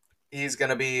 he's going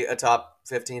to be a top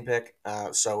 15 pick.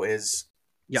 So is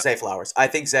Zay Flowers. I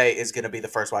think Zay is going to be the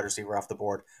first wide receiver off the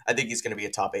board. I think he's going to be a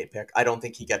top 8 pick. I don't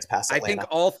think he gets past Atlanta.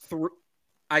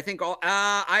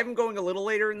 I'm going a little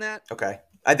later than that. Okay.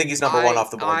 I think he's number 1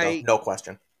 off the board, though. No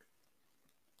question.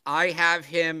 I have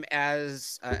him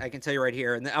as, I can tell you right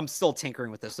here, and I'm still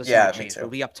tinkering with this. Me too. It'll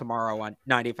be up tomorrow on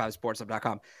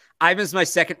 985sportshub.com. I have him as my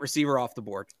second receiver off the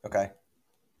board. Okay.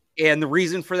 And the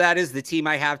reason for that is the team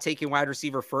I have taking wide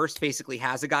receiver first basically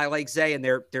has a guy like Zay, and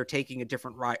they're taking a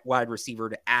different wide receiver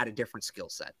to add a different skill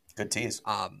set. Good tease.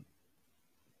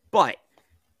 But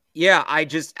yeah,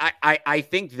 I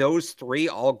think those 3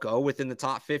 all go within the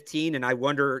top 15, and I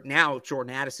wonder now if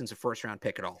Jordan Addison's a first round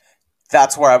pick at all.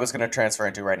 That's where I was going to transfer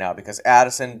into right now because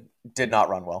Addison did not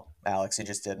run well, Alex. He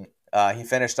just didn't. He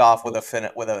finished off with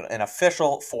an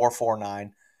official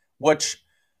 4.49, which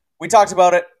we talked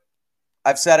about it.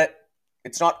 I've said it.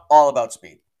 It's not all about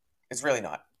speed. It's really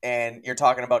not. And you're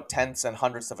talking about tenths and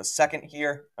hundredths of a second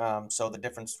here. So the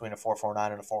difference between a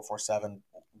 4.49 and a 4.47,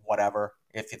 whatever,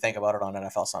 if you think about it on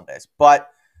NFL Sundays. But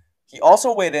he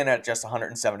also weighed in at just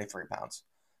 173 pounds.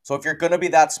 So if you're going to be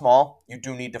that small, you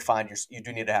do need to have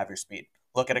your speed.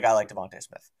 Look at a guy like Devontae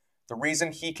Smith. The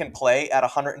reason he can play at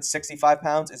 165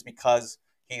 pounds is because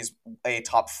he's a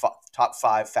top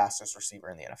 5 fastest receiver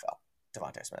in the NFL,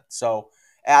 Devontae Smith. So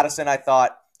Addison, I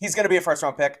thought he's going to be a first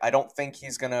round pick. I don't think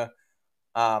he's going to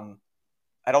fall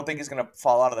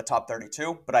out of the top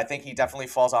 32, but I think he definitely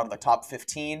falls out of the top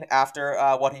 15 after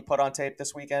what he put on tape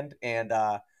this weekend. And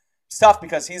it's tough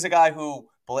because he's a guy who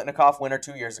Biletnikoff winner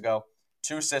 2 years ago,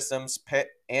 2 systems, Pitt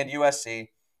and USC.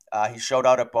 He showed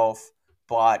out at both,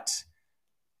 but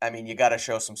I mean, you got to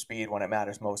show some speed when it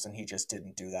matters most, and he just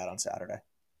didn't do that on Saturday.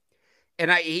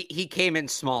 And he came in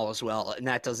small as well, and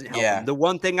that doesn't help him. Yeah. The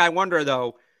one thing I wonder,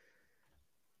 though,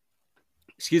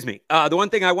 the one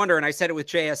thing I wonder, and I said it with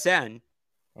JSN,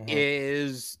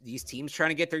 is these teams trying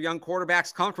to get their young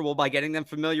quarterbacks comfortable by getting them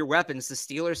familiar weapons. The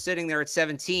Steelers sitting there at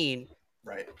 17.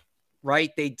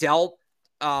 Right. They dealt,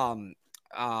 it's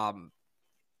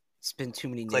been too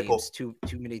many names, too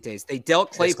many days. They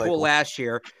dealt Claypool last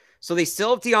year. So they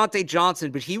still have Deontay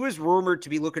Johnson, but he was rumored to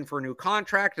be looking for a new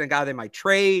contract and a guy they might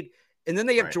trade. And then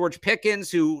they have George Pickens,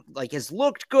 who has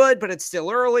looked good, but it's still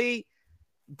early.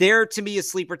 They're, to me, a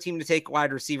sleeper team to take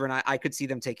wide receiver, and I could see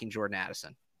them taking Jordan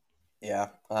Addison. Yeah,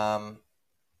 I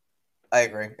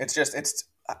agree. It's just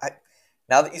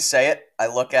now that you say it, I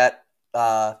look at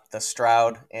the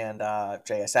Stroud and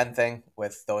JSN thing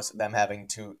with them having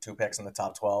two picks in the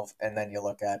top 12, and then you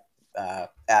look at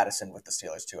Addison with the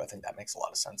Steelers too. I think that makes a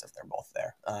lot of sense if they're both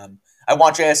there. I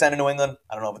want JSN in New England.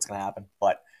 I don't know if it's going to happen,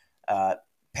 but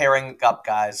pairing up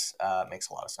guys makes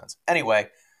a lot of sense. Anyway,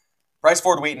 Bryce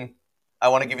Ford Wheaton, I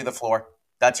want to give you the floor.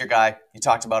 That's your guy. You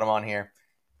talked about him on here.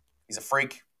 He's a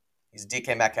freak. He's a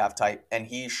DK Metcalf type, and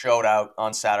he showed out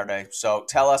on Saturday. So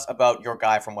tell us about your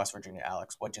guy from West Virginia,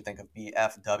 Alex. What'd you think of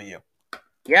BFW?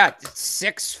 Yeah,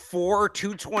 6'4",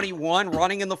 221,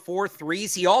 running in the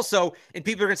 4.3s. He also, and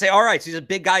people are going to say, all right, so he's a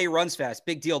big guy who runs fast.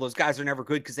 Big deal. Those guys are never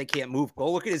good because they can't move.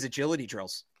 Go look at his agility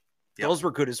drills. Yep. Those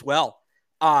were good as well.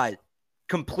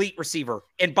 Complete receiver.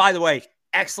 And by the way,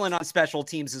 excellent on special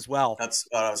teams as well. That's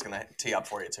what I was going to tee up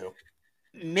for you too.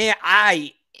 Man,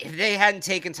 if they hadn't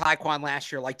taken Tyquan last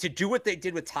year, to do what they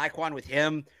did with Tyquan with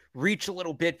him, reach a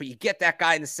little bit, but you get that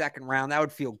guy in the second round, that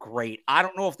would feel great. I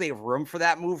don't know if they have room for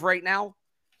that move right now,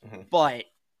 but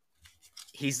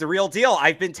he's the real deal.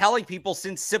 I've been telling people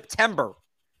since September,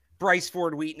 Bryce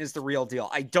Ford Wheaton is the real deal.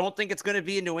 I don't think it's going to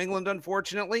be in New England,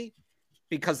 unfortunately,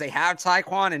 because they have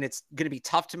Tyquan, and it's going to be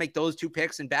tough to make those two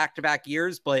picks in back-to-back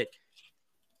years. But,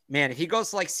 man, if he goes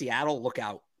to Seattle, look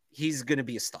out. He's going to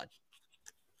be a stud.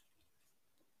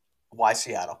 Why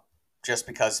Seattle? Just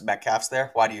because Metcalf's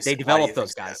there? Why do you? They develop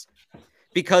those guys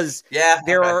because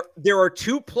there are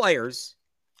two players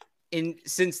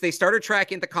since they started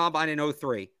tracking the combine in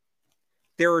 2003.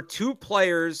 There are two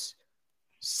players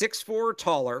 6'4" or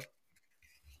taller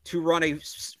to run a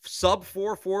sub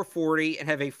 4.40 and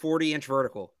have a 40-inch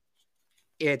vertical.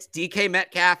 It's DK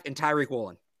Metcalf and Tyreek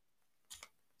Woolen.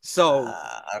 So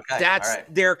that's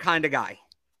their kind of guy.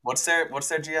 What's their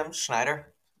GM?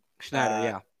 Schneider,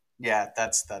 yeah. Yeah,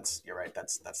 that's you're right.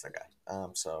 That's their guy.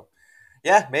 So,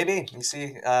 yeah, maybe you see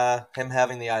him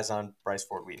having the eyes on Bryce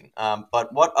Ford Wheaton.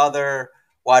 But what other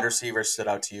wide receivers stood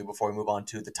out to you before we move on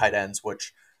to the tight ends,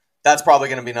 which that's probably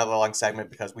going to be another long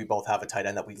segment because we both have a tight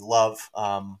end that we love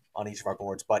on each of our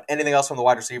boards. But anything else from the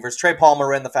wide receivers? Trey Palmer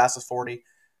ran the fastest 40.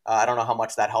 I don't know how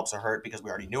much that helps or hurt because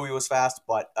we already knew he was fast.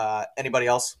 But anybody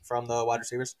else from the wide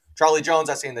receivers? Charlie Jones,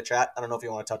 I see in the chat. I don't know if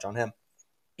you want to touch on him.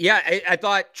 Yeah, I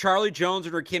thought Charlie Jones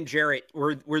or Rakim Jarrett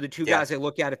were the two guys I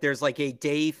look at. If there's a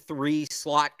day 3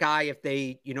 slot guy, if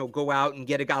they, go out and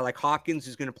get a guy like Hopkins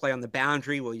who's going to play on the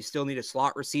boundary, well, you still need a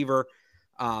slot receiver.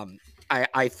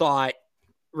 I thought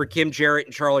Rakim Jarrett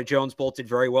and Charlie Jones both did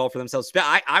very well for themselves.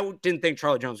 I didn't think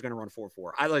Charlie Jones was going to run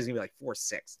 4.4. I thought he was going to be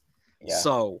 4.6. Yeah.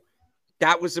 So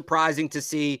that was surprising to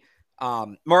see.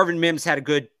 Marvin Mims had a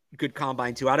good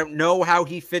combine too. I don't know how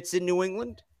he fits in New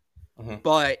England,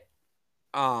 but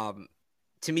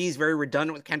to me, he's very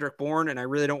redundant with Kendrick Bourne, and I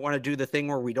really don't want to do the thing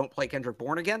where we don't play Kendrick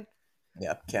Bourne again.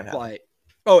 Yeah, can't help.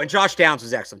 But and Josh Downs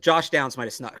was excellent. Josh Downs might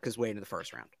have snuck his way into the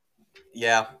first round.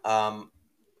 Yeah.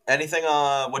 Anything?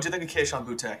 What do you think of Kayshon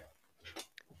Boutte?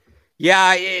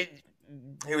 Yeah, he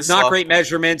was not slow. Great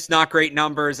measurements, not great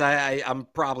numbers. I'm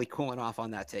probably cooling off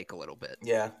on that take a little bit.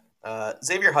 Yeah.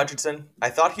 Xavier Hutchinson, I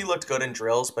thought he looked good in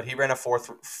drills, but he ran a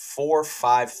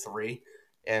 4.53,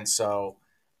 and so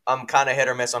I'm kind of hit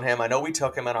or miss on him. I know we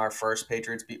took him in our first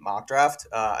Patriots Beat mock draft.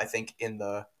 I think in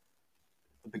the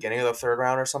beginning of the third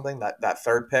round or something, that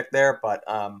third pick there. But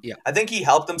I think he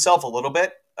helped himself a little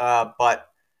bit. But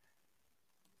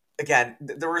again,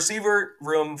 the receiver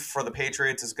room for the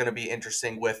Patriots is going to be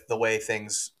interesting with the way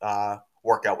things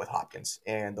work out with Hopkins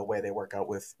and the way they work out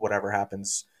with whatever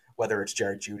happens, whether it's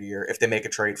Jared Jeudy or if they make a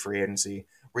trade free agency,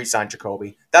 re-sign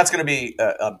Jacoby. That's going to be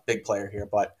a big player here,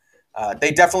 but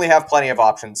they definitely have plenty of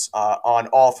options on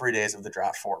all 3 days of the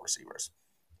draft for receivers.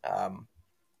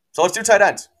 So let's do tight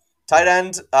ends. Tight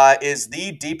end is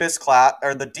the deepest class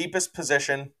or the deepest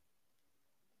position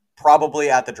probably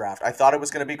at the draft. I thought it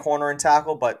was going to be corner and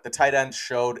tackle, but the tight end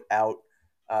showed out.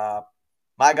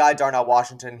 My guy, Darnell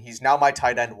Washington, he's now my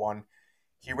tight end 1.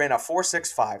 He ran a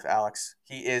 4.65, Alex.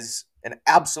 He is an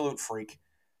absolute freak.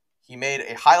 He made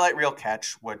a highlight reel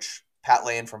catch, which Pat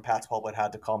Lane from Pat's Pulpit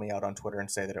had to call me out on Twitter and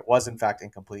say that it was in fact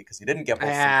incomplete because he didn't get both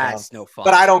feet down. It's no fun.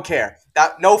 But I don't care.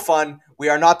 No fun. We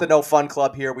are not the no fun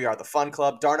club here. We are the fun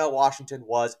club. Darnell Washington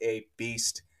was a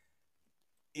beast.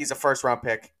 He's a first-round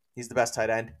pick. He's the best tight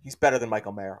end. He's better than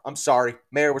Michael Mayer. I'm sorry.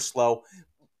 Mayer was slow.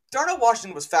 Darnell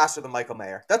Washington was faster than Michael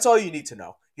Mayer. That's all you need to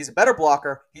know. He's a better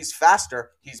blocker. He's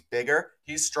faster. He's bigger.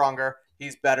 He's stronger.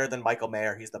 He's better than Michael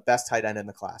Mayer. He's the best tight end in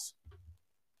the class.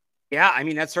 Yeah, I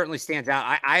mean, that certainly stands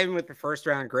out. I'm with the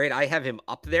first-round grade. I have him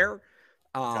up there.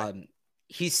 Okay.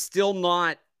 He's still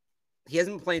not – he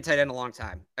hasn't been playing tight end in a long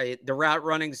time. The route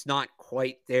running's not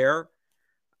quite there.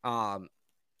 But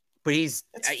it's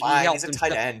fine. He's a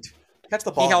tight end. Catch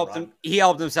the ball. He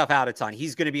helped himself out a ton.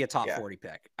 He's going to be a top 40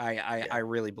 pick. I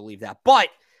really believe that. But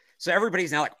so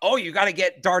everybody's now like, oh, you got to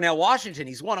get Darnell Washington.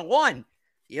 He's 101.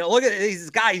 Look at these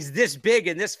guys this big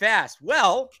and this fast.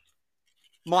 Well,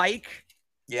 Mike,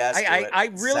 yes,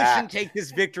 I really shouldn't take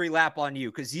this victory lap on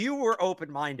you because you were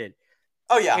open-minded.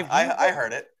 Oh yeah, I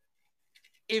heard it.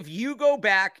 If you go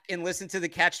back and listen to the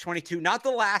Catch 22, not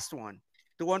the last one,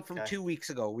 the one from 2 weeks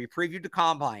ago, we previewed the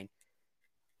Combine.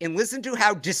 And listen to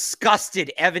how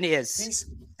disgusted Evan is.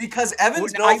 Because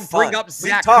Evan's no fun. Bring up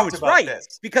Zach Kuntz, right?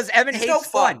 This. Because Evan hates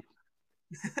fun.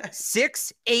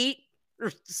 6'8" or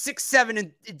 6'7"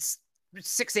 and it's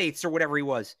 6'8" or whatever he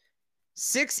was.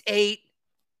 6'8",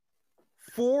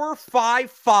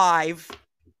 4.55.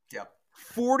 Yep.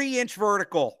 40-inch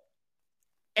vertical.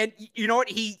 And you know what?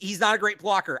 He's not a great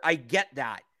blocker. I get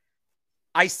that.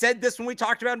 I said this when we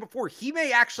talked about him before. He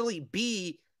may actually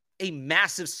be a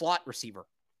massive slot receiver.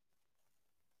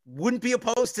 Wouldn't be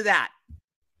opposed to that.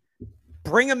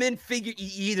 Bring him in,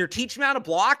 either teach him how to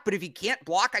block, but if he can't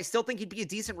block, I still think he'd be a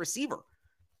decent receiver.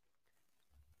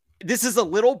 This is a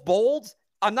little bold.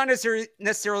 I'm not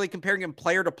necessarily comparing him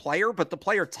player to player, but the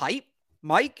player type,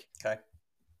 Mike. Okay.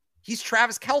 He's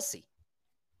Travis Kelce.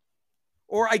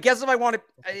 Or I guess if I want to,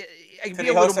 could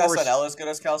he host SNL as good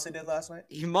as Kelce did last night?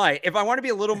 He might. If I want to be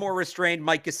a little more restrained,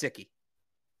 Mike Gesicki.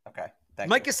 Okay.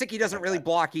 Mike Gesicki doesn't really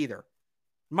block either.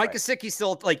 Mike Gesicki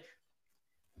still like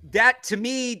that to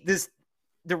me.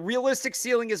 The realistic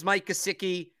ceiling is Mike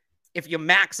Gesicki. If you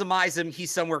maximize him,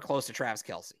 he's somewhere close to Travis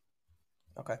Kelce.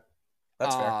 Okay,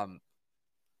 that's fair.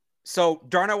 So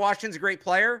Darnell Washington's a great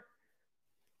player.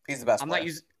 He's the best. I'm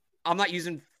not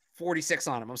using 46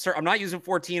 on him. I'm not using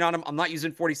 14 on him. I'm not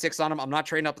using 46 on him. I'm not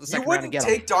trading up the second round to get him.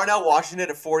 You wouldn't take Darnell Washington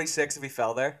at 46 if he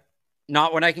fell there?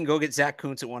 Not when I can go get Zach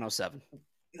Kuntz at 107.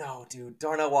 No, dude.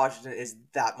 Darnell Washington is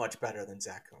that much better than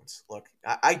Zach Kuntz. Look,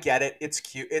 I get it. It's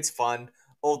cute. It's fun.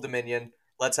 Old Dominion.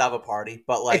 Let's have a party.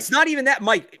 But like, it's not even that,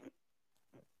 Mike.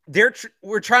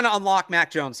 We're trying to unlock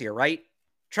Mac Jones here, right?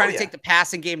 Trying to take the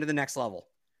passing game to the next level.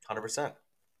 100%.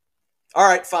 All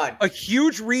right, fine. A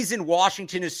huge reason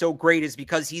Washington is so great is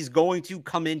because he's going to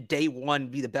come in day one,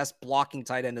 be the best blocking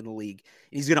tight end in the league.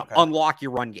 He's going to unlock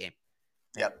your run game.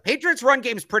 Yep. Patriots run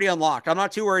game is pretty unlocked. I'm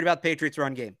not too worried about the Patriots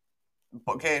run game.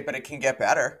 Okay, but it can get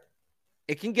better.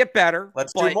 It can get better.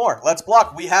 Let's do more. Let's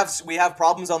block. We have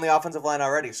problems on the offensive line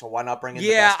already, so why not bring in?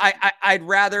 I'd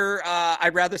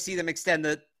rather see them extend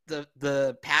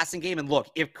the passing game. And look,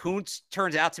 if Kuntz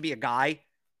turns out to be a guy,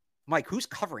 Mike, who's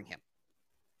covering him?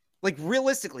 Like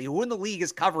realistically, who in the league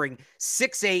is covering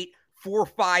 6'8",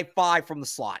 4.55 from the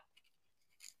slot?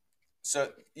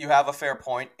 So you have a fair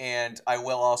point, and I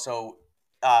will also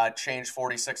change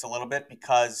 46 a little bit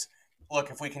because. Look,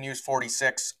 if we can use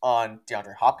 46 on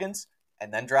DeAndre Hopkins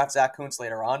and then draft Zach Kuntz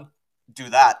later on, do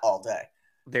that all day.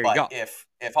 There you go. If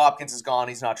Hopkins is gone,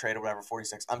 he's not traded, whatever,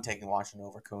 46, I'm taking Washington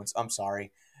over Kuntz. I'm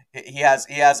sorry. His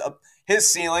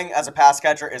ceiling as a pass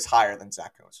catcher is higher than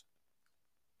Zach Kuntz.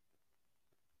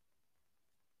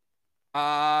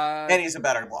 And he's a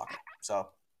better blocker. So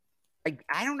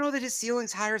I don't know that his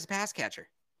ceiling's higher as a pass catcher.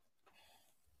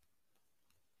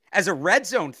 As a red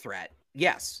zone threat,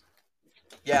 yes.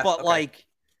 Yeah, but like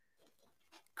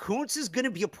Kuntz is going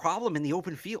to be a problem in the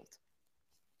open field.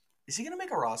 Is he going to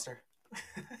make a roster?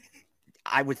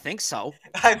 I would think so.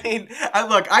 I mean,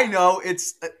 I know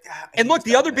it's. And look,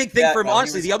 the other big thing for him,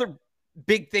 honestly, the other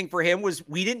big thing for him was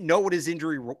we didn't know what his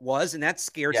injury was, and that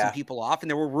scared some people off. And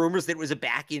there were rumors that it was a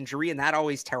back injury, and that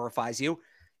always terrifies you.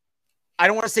 I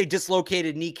don't want to say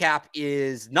dislocated kneecap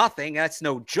is nothing. That's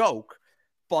no joke,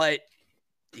 but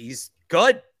he's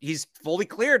good. He's fully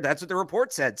cleared. That's what the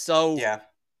report said. So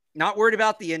not worried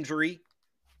about the injury.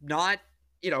 Not,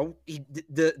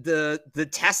 the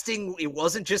testing, it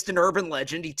wasn't just an urban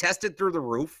legend. He tested through the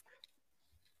roof.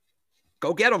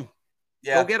 Go get him.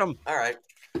 Yeah. Go get him. All right.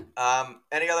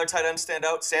 Any other tight ends stand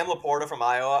out? Sam Laporta from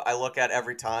Iowa, I look at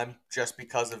every time just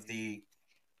because of the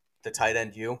the tight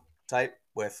end type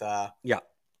with Yeah.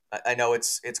 I know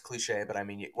it's cliche, but I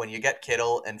mean, when you get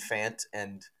Kittle and Fant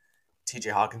and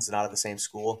TJ Hawkinson out of the same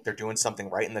school, they're doing something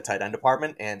right in the tight end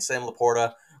department. And Sam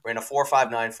Laporta ran a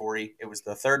 4.59 40. It was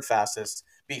the third fastest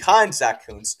behind Zach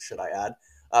Kuntz, should I add,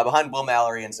 behind Will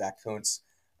Mallory and Zach Kuntz.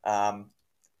 I'm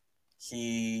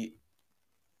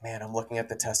looking at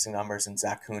the testing numbers, and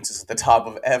Zach Kuntz is at the top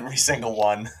of every single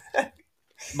one.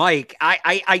 Mike,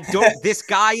 I don't. This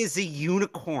guy is a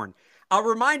unicorn. I'll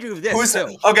remind you of this.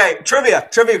 Okay,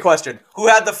 trivia question. Who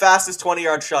had the fastest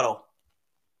 20-yard shuttle?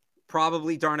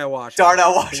 Probably Darnell Washington.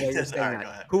 Darnell Washington. All right, go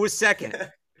ahead. Who was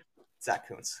second? Zach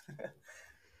Kuntz.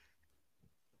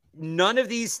 None of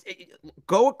these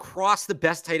go across the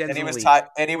best tight ends. And he in the was league. tied.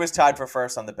 And he was tied for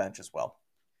first on the bench as well.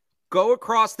 Go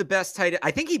across the best tight end.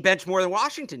 I think he benched more than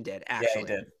Washington did. Actually,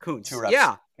 yeah, he did. Kuntz. 2 reps.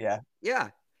 Yeah.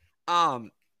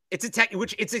 It's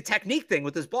a technique thing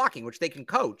with his blocking, which they can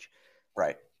coach.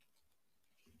 Right.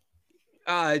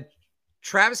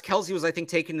 Travis Kelce was, I think,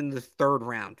 taken in the 3rd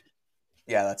round.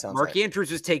 Yeah, that sounds Mark right.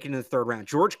 Andrews was taken in the 3rd round.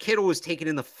 George Kittle was taken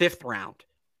in the 5th round.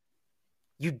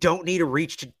 You don't need a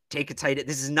reach to take a tight end.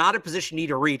 This is not a position you need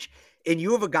to reach. And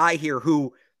you have a guy here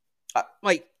who,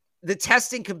 the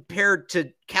testing compared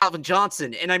to Calvin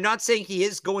Johnson, and I'm not saying he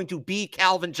is going to be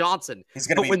Calvin Johnson. He's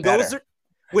going to be better.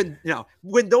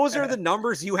 When those are the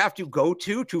numbers you have to go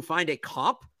to find a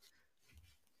comp,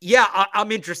 yeah,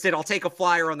 I'm interested. I'll take a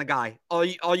flyer on the guy.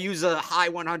 I'll use a high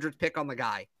 100 pick on the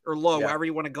guy, or low, wherever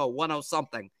you want to go, 100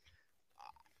 something.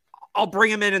 I'll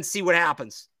bring him in and see what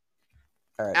happens.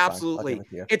 All right, absolutely.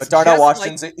 But Darnell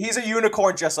Washington, he's a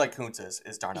unicorn just like Kuntz is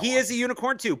Darnell He Washington. is a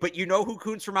unicorn too, but you know who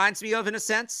Kuntz reminds me of in a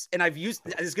sense? And this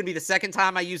is going to be the second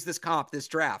time I use this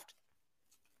draft.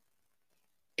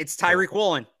 It's Tyreek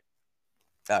Woolen.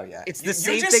 Oh, yeah. It's the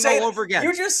same thing all over again.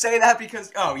 You just say that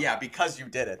because you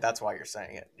did it. That's why you're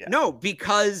saying it. Yeah. No,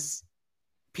 because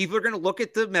people are going to look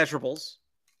at the measurables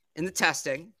and the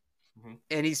testing,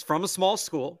 and he's from a small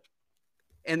school,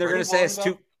 and they're going to say it's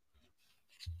too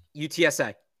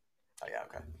UTSA. Oh, yeah,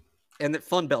 okay. And the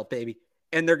Fun Belt, baby.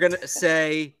 And they're going to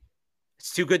say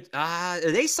it's too good. Are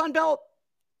they Sun Belt?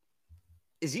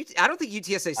 I don't think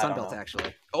UTSA Sun Belt,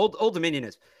 actually. Old Dominion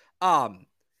is.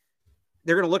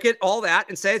 They're going to look at all that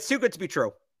and say it's too good to be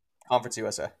true. Conference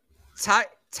USA.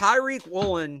 Tariq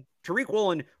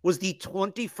Woolen was the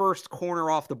 21st corner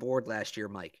off the board last year,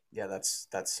 Mike. Yeah, that's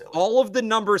silly. All of the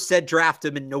numbers said draft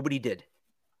him, and nobody did.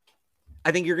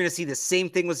 I think you're going to see the same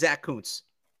thing with Zach Kuntz.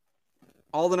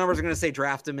 All the numbers are going to say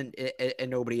draft him, and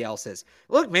nobody else is.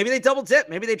 Look, maybe they double dip.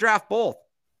 Maybe they draft both.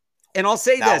 And I'll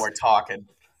say now this. We're talking.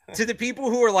 To the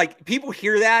people who are like, people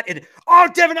hear that and,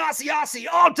 Devin Asiasi,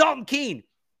 Dalton Keene.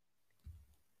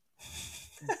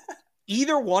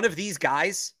 Either one of these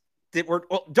guys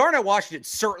Darnell Washington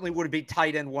certainly would have been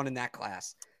tight end 1 in that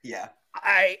class. Yeah.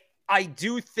 I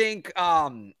do think,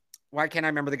 why can't I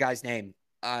remember the guy's name?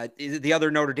 The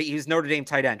other he was Notre Dame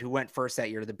tight end who went first that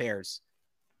year to the Bears.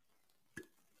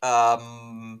 Cole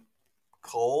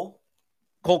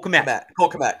Kmet. Cole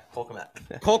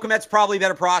Kmet's probably a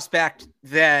better prospect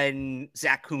than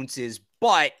Zach Kuntz is,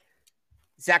 but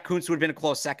Zach Kuntz would have been a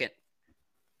close second.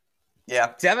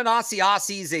 Yeah. Devin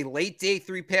Asiasi is a late day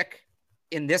 3 pick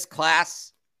in this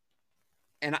class,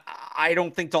 and I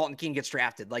don't think Dalton Keene gets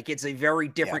drafted. Like, it's a very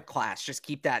different class. Just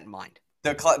keep that in mind.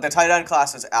 The tight end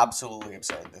class is absolutely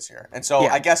absurd this year. And so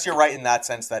I guess you're right in that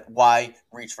sense that why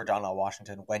reach for Darnell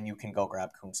Washington when you can go grab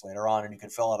Kuntz later on and you can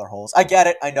fill other holes. I get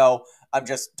it. I know.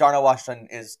 Darnell Washington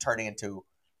is turning into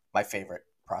my favorite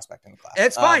prospect in the class.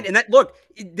 It's fine. And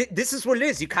this is what it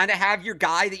is. You kind of have your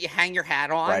guy that you hang your hat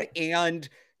on, right. And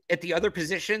at the other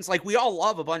positions, like, we all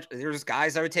love a bunch. There's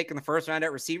guys I would take in the first round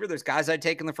at receiver. There's guys I'd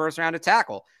take in the first round at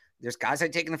tackle. There's guys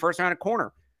I'd take in the first round at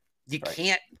corner. You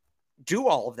can't do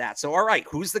all of that. So, all right,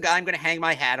 who's the guy I'm going to hang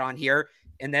my hat on here?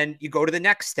 And then you go to the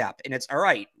next step, and it's all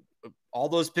right, all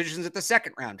those positions at the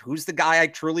second round. Who's the guy I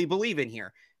truly believe in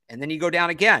here? And then you go down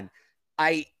again.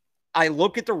 I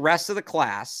look at the rest of the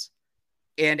class,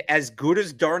 and as good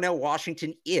as Darnell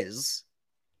Washington is,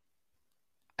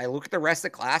 I look at the rest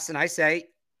of the class and I say,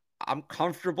 I'm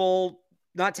comfortable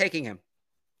not taking him.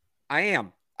 I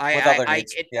am.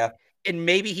 And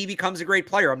maybe he becomes a great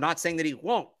player. I'm not saying that he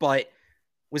won't, but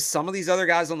with some of these other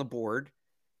guys on the board,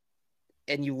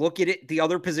 and you look at it, the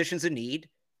other positions of need,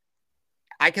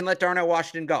 I can let Darnell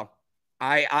Washington go.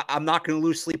 I'm not going to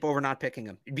lose sleep over not picking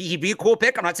him. He'd be a cool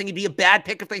pick. I'm not saying he'd be a bad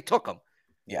pick if they took him.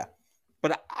 Yeah.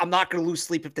 But I'm not going to lose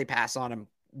sleep if they pass on him.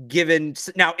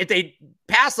 Now, if they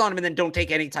pass on him and then don't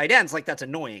take any tight ends, like, that's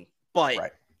annoying.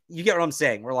 But you get what I'm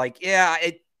saying. We're like,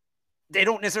 they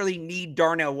don't necessarily need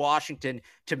Darnell Washington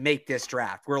to make this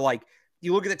draft. We're like,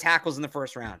 you look at the tackles in the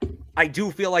first round. I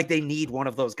do feel like they need one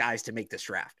of those guys to make this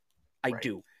draft. I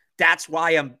do. That's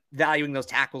why I'm valuing those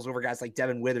tackles over guys like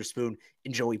Devin Witherspoon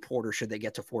and Joey Porter should they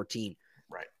get to 14.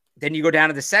 Right. Then you go down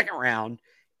to the second round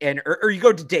or you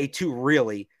go to day 2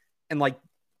 really. And like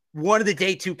one of the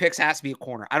day 2 picks has to be a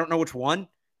corner. I don't know which one.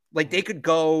 Like they could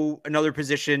go another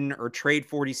position or trade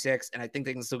 46 and I think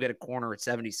they can still get a corner at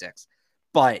 76.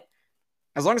 But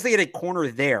as long as they get a corner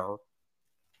there,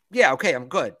 yeah, okay, I'm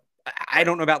good. I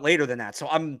don't know about later than that. So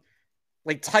I'm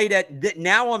like tight end.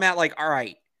 Now I'm at like, all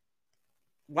right,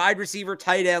 wide receiver,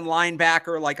 tight end,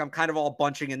 linebacker. Like I'm kind of all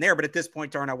bunching in there. But at this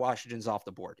point, Darnell Washington's off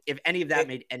the board. If any of that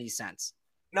made any sense.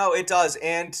 No, it does.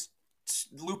 And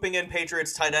looping in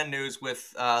Patriots tight end news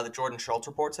with the Jordan Schultz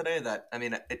report today that, I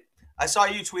mean, I saw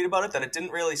you tweet about it, that it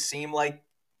didn't really seem like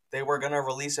they were going to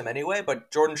release him anyway.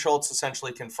 But Jordan Schultz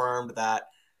essentially confirmed that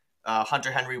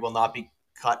Hunter Henry will not be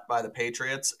cut by the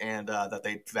Patriots and that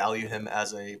they value him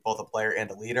as both a player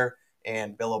and a leader.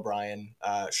 And Bill O'Brien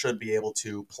should be able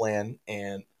to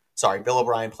Bill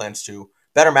O'Brien plans to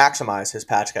better maximize his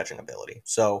pass catching ability.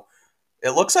 So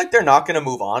it looks like they're not going to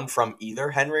move on from either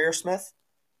Henry or Smith.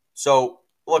 So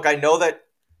look, I know that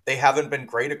they haven't been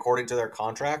great according to their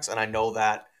contracts, and I know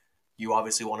that you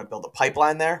obviously want to build a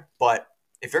pipeline there, but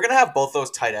if you're going to have both those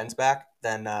tight ends back,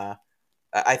 then I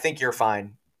think you're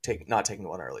fine not taking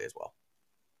one early as well.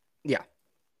 Yeah.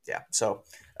 Yeah. So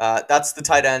that's the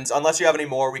tight ends. Unless you have any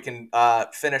more, we can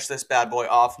finish this bad boy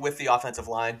off with the offensive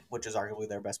line, which is arguably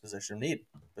their best position of need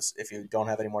if you don't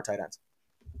have any more tight ends.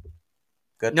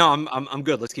 Good. No, I'm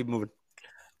good. Let's keep moving.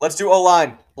 Let's do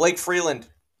O-line. Blake Freeland,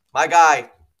 my guy,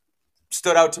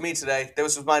 stood out to me today.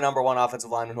 This was my number one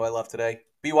offensive lineman who I love today.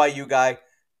 BYU guy.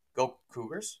 Go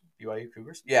Cougars. BYU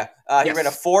Cougars. Yeah. He ran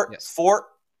a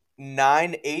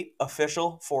 4.98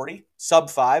 official 40, sub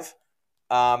 5.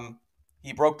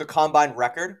 He broke the combine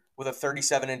record with a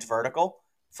 37-inch vertical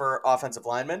for offensive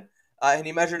linemen, and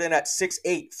he measured in at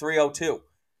 6'8", 302.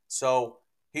 So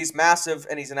he's massive,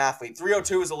 and he's an athlete.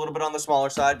 302 is a little bit on the smaller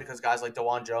side because guys like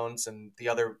DeJuan Jones and the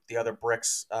other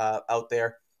bricks out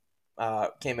there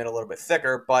came in a little bit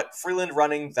thicker. But Freeland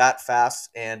running that fast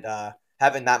and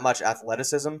having that much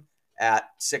athleticism at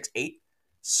 6'8"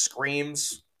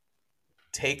 screams,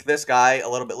 take this guy a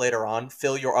little bit later on,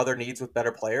 fill your other needs with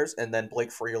better players, and then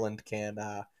Blake Freeland can,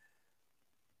 I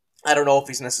don't know if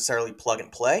he's necessarily plug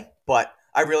and play, but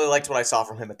I really liked what I saw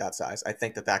from him at that size. I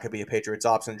think that could be a Patriots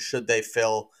option should they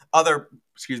fill other,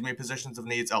 positions of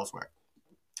needs elsewhere.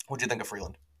 What do you think of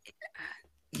Freeland?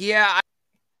 Yeah,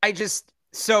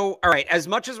 all right, as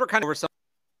much as we're kind of over some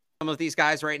of these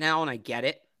guys right now, and I get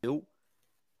it, you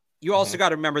also got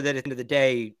to remember that at the end of the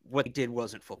day, what he did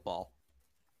wasn't football.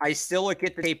 I still look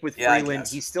at the tape with Freeland.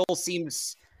 He still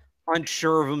seems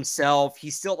unsure of himself.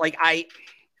 He's still like, I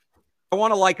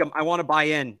want to like him. I want to buy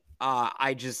in.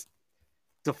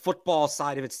 The football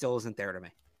side of it still isn't there to me.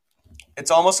 It's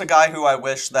almost a guy who I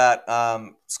wish that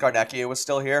Scarnecchia was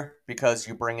still here, because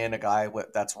you bring in a guy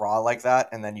that's raw like that,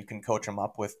 and then you can coach him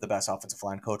up with the best offensive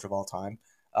line coach of all time.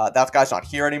 That guy's not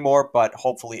here anymore, but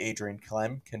hopefully Adrian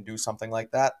Clem can do something like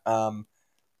that.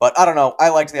 But I don't know. I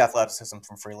liked the athleticism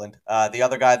from Freeland. The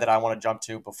other guy that I want to jump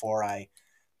to before I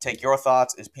take your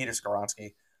thoughts is Peter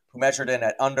Skoronski, who measured in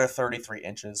at under 33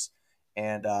 inches.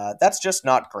 And that's just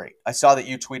not great. I saw that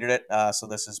you tweeted it, so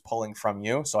this is pulling from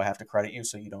you, so I have to credit you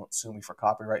so you don't sue me for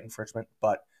copyright infringement.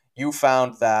 But you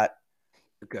found that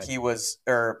you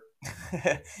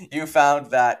found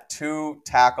that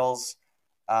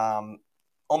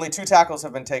only two tackles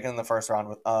have been taken in the first round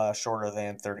with shorter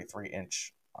than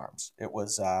 33-inch arms. It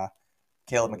was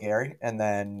Caleb McGarry, and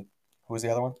then who was the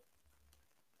other one?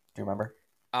 Do you remember?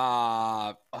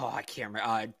 I can't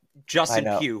remember. Justin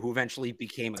Pugh, who eventually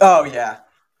became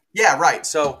yeah, right.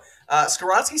 So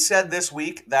Skoronski said this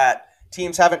week that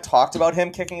teams haven't talked about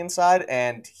him kicking inside,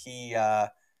 and he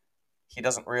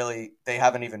doesn't really, they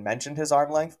haven't even mentioned his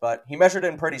arm length, but he measured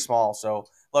in pretty small. So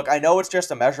look, I know it's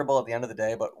just a measurable at the end of the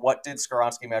day, but what did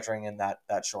Skoronski measuring in that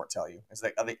short tell you? Is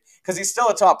that, because he's still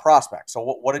a top prospect. So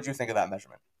what did you think of that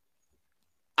measurement?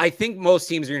 I think most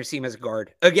teams are going to see him as a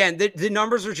guard. Again, the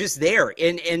numbers are just there.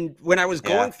 And when I was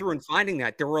going through and finding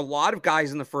that, there were a lot of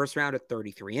guys in the first round at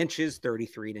 33 inches,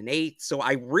 33 and 1/8. So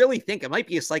I really think it might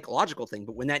be a psychological thing.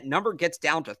 But when that number gets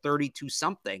down to 32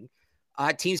 something,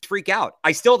 teams freak out.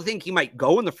 I still think he might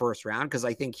go in the first round because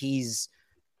I think he's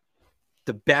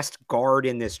the best guard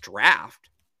in this draft.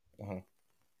 Mm-hmm.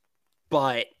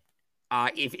 But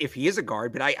if he is a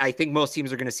guard, but I think most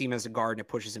teams are going to see him as a guard, and it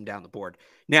pushes him down the board.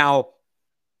 Now,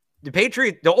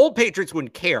 the old Patriots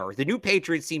wouldn't care. The new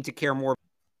Patriots seem to care more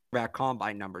about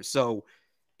combine numbers. So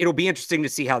it'll be interesting to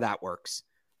see how that works.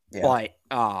 Yeah. But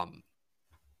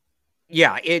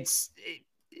Yeah, it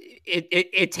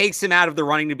takes him out of the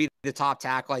running to be the top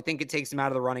tackle. I think it takes him out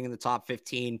of the running in the top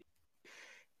 15.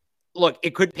 Look,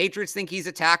 it could Patriots think he's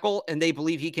a tackle and they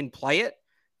believe he can play it.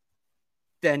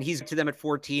 Then he's to them at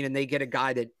 14 and they get a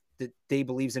guy that they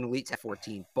believe is an elite at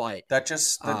 14. But that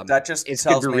just it's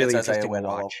tells me really it's Isaiah interesting Wynn to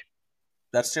all over. watch.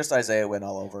 That's just Isaiah Wynn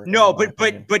all over. No,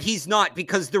 but he's not,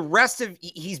 because the rest of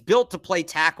he's built to play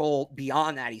tackle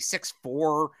beyond that. He's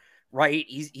 6'4", right?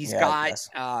 He's got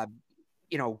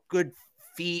good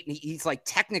feet, and he's like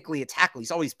technically a tackle.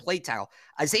 He's always played tackle.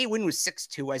 Isaiah Wynn was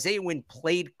 6'2". Isaiah Wynn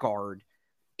played guard.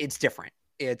 It's different.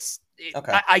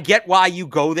 Okay. I get why you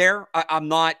go there. I'm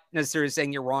not necessarily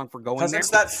saying you're wrong for going there.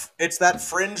 It's that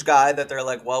fringe guy that they're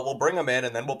like, well, we'll bring him in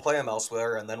and then we'll play him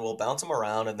elsewhere and then we'll bounce him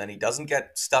around and then he doesn't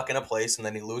get stuck in a place and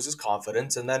then he loses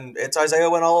confidence and then it's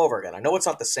Isaiah Wynn all over again. I know it's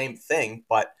not the same thing,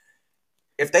 but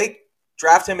if they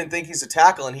draft him and think he's a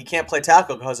tackle and he can't play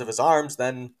tackle because of his arms,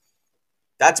 then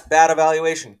that's bad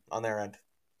evaluation on their end.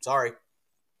 Sorry.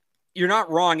 You're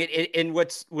not wrong. And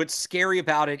what's scary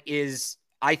about it is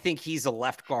I think he's a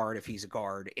left guard if he's a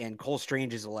guard, and Cole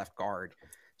Strange is a left guard.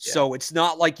 Yeah. So it's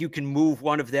not like you can move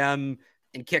one of them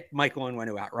and kick Michael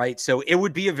Onwenu out, right? So it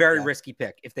would be a very risky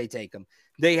pick if they take him.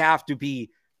 They have to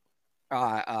be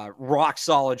rock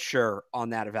solid sure on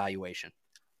that evaluation.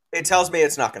 It tells me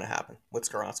it's not going to happen with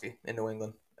Skoronski in New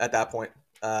England at that point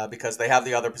because they have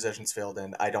the other positions filled,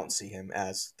 and I don't see him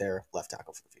as their left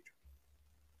tackle for the future.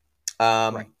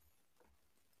 Right.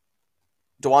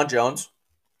 DeJuan Jones.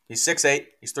 He's 6'8".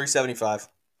 He's 375.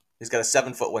 He's got a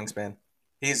 7-foot wingspan.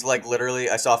 He's like literally,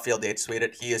 I saw Field Yates tweet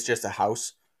it. He is just a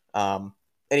house. And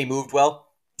he moved well.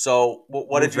 So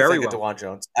what did you think of DeJuan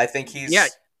Jones? I think he's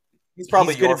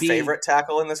probably your favorite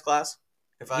tackle in this class.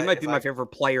 He might be my favorite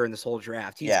player in this whole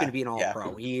draft. He's going to be an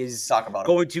all-pro. He is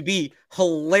going to be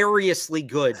hilariously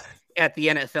good at the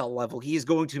NFL level. He is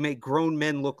going to make grown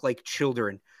men look like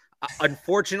children.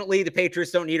 Unfortunately, the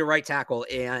Patriots don't need a right tackle,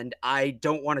 and I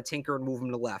don't want to tinker and move him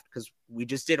to left because we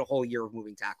just did a whole year of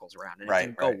moving tackles around, and it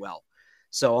didn't go well.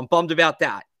 So I'm bummed about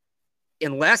that.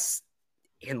 Unless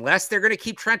they're going to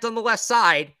keep Trent on the left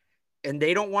side, and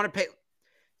they don't want to pay.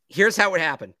 Here's how it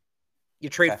happened. You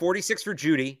trade 46 for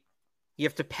Judy. You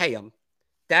have to pay him.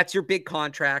 That's your big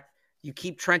contract. You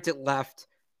keep Trent at left.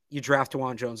 You draft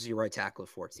DeJuan Jones as your right tackle at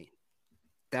 14.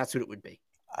 That's what it would be.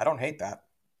 I don't hate that.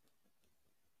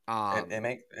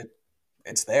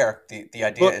 It's there. The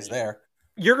idea is there.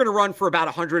 You're going to run for about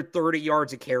 130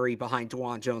 yards a carry behind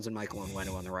DeJuan Jones and Michael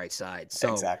Onwenu on the right side.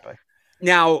 So exactly.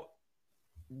 Now,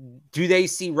 do they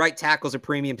see right tackle as a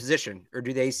premium position, or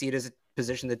do they see it as a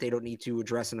position that they don't need to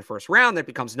address in the first round? That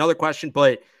becomes another question.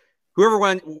 But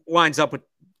whoever winds up with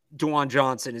DeJuan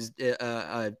Jones is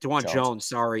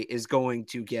going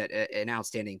to get an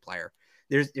outstanding player.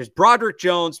 There's Broderick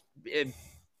Jones.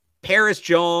 Paris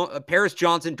Johnson,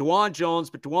 DeJuan Jones,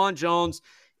 but DeJuan Jones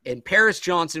and Paris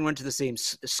Johnson went to the same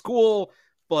school,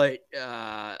 but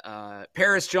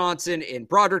Paris Johnson and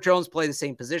Broderick Jones play the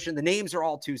same position. The names are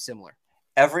all too similar.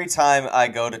 Every time I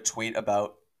go to tweet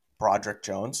about Broderick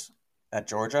Jones at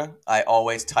Georgia, I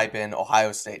always type in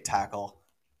Ohio State tackle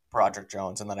Broderick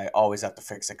Jones, and then I always have to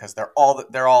fix it because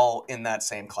they're all in that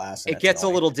same class. It gets a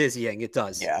little dizzying. It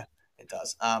does. Yeah, it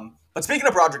does. But speaking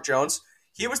of Broderick Jones,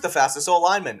 he was the fastest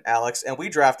O-lineman, Alex, and we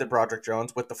drafted Broderick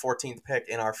Jones with the 14th pick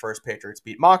in our first Patriots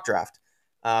Beat mock draft.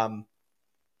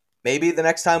 Maybe the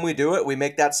next time we do it, we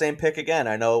make that same pick again.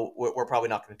 I know we're probably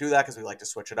not going to do that because we like to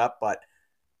switch it up, but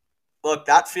look,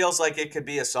 that feels like it could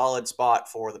be a solid spot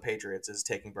for the Patriots is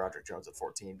taking Broderick Jones at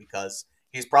 14 because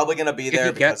he's probably going to be there.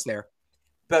 If he gets there.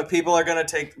 But people are going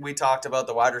to take – we talked about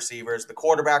the wide receivers. The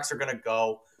quarterbacks are going to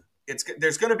go.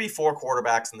 There's going to be 4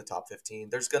 quarterbacks in the top 15.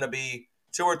 There's going to be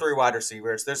 2 or 3 wide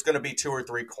receivers. There's going to be 2 or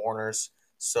 3 corners.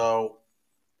 So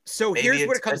here's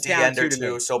what it comes down to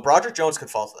me. So Broderick Jones could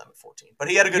fall to them at 14. But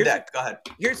he had a good day. Go ahead.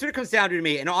 Here's what it comes down to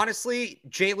me. And honestly,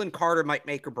 Jalen Carter might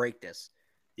make or break this.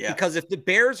 Yeah. Because if the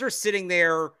Bears are sitting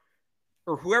there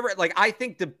or whoever – like I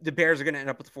think the Bears are going to end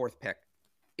up with the 4th pick.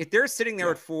 If they're sitting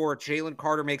there at 4, Jalen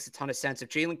Carter makes a ton of sense. If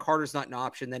Jalen Carter's not an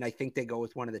option, then I think they go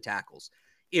with one of the tackles.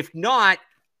 If not,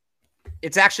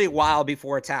 it's actually a while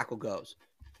before a tackle goes.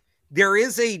 There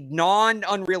is a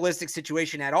non-unrealistic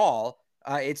situation at all.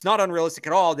 It's not unrealistic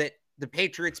at all that the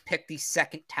Patriots pick the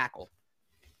 2nd tackle.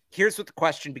 Here's what the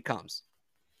question becomes.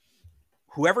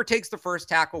 Whoever takes the first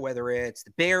tackle, whether it's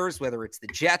the Bears, whether it's the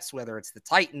Jets, whether it's the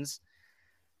Titans,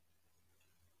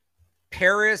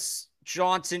 Paris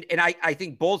Johnson, and I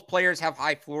think both players have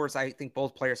high floors. I think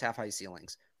both players have high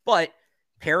ceilings. But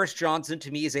Paris Johnson,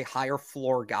 to me, is a higher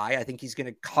floor guy. I think he's going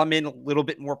to come in a little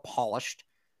bit more polished.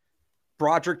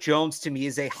 Broderick Jones, to me,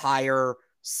 is a higher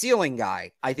ceiling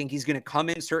guy. I think he's going to come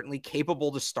in certainly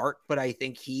capable to start, but I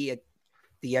think he, at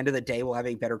the end of the day, will have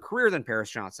a better career than Paris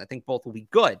Johnson. I think both will be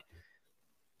good.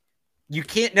 You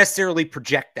can't necessarily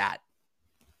project that.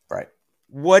 Right.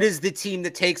 What is the team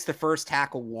that takes the first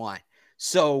tackle want?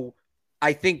 So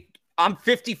I think I'm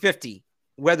 50-50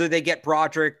 whether they get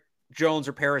Broderick Jones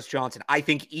or Paris Johnson. I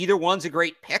think either one's a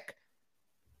great pick,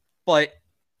 but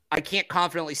I can't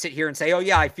confidently sit here and say, oh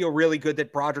yeah, I feel really good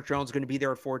that Broderick Jones is going to be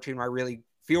there at 14. Or I really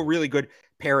feel really good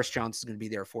Paris Johnson is going to be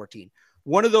there at 14.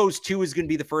 One of those two is going to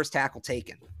be the first tackle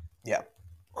taken. Yeah.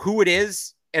 Who it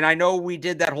is, and I know we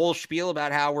did that whole spiel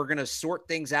about how we're going to sort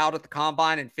things out at the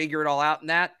combine and figure it all out in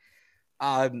that.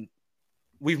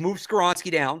 We've moved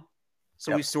Skoronski down,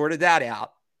 so we sorted that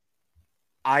out.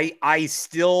 I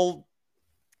still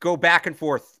go back and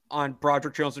forth on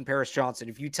Broderick Jones and Paris Johnson.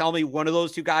 If you tell me one of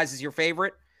those two guys is your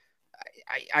favorite,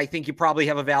 I think you probably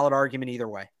have a valid argument either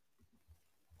way.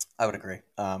 I would agree.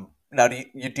 Now, do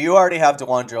you already have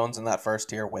DeJuan Jones in that first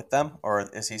tier with them, or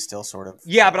is he still sort of?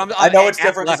 Yeah, but I know it's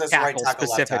different because it's right tackle,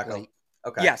 left tackle.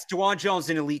 Okay. Yes, DeJuan Jones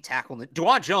an elite tackle.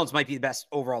 DeJuan Jones might be the best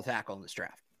overall tackle in this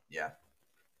draft. Yeah,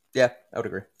 I would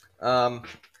agree.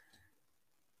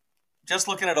 Just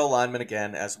looking at O-lineman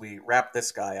again as we wrap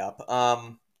this guy up.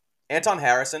 Anton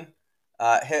Harrison,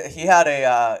 he had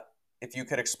a, if you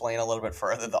could explain a little bit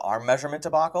further, the arm measurement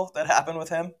debacle that happened with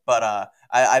him. But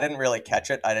I didn't really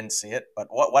catch it. I didn't see it. But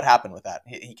what happened with that?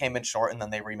 He came in short and then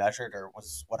they remeasured, or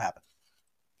what happened?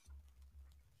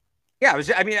 Yeah,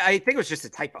 I think it was just a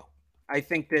typo. I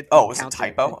think that. Oh, it was a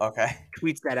typo? Okay.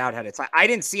 Tweets that out had it. I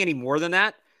didn't see any more than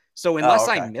that. So unless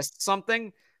I missed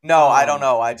something. No, I don't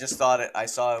know. I just thought I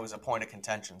saw it was a point of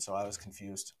contention, so I was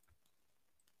confused.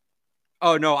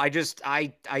 Oh, no, I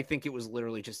think it was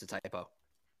literally just a typo.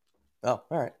 Oh,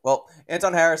 all right. Well,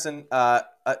 Anton Harrison, the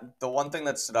one thing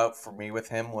that stood out for me with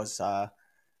him was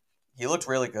he looked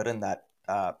really good in that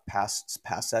pass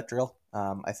set drill.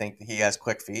 I think he has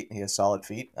quick feet. He has solid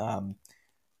feet.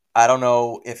 I don't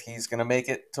know if he's going to make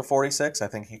it to 46. I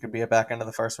think he could be a back end of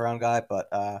the first round guy,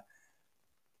 but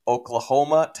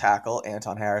Oklahoma tackle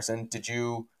Anton Harrison. Did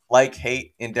you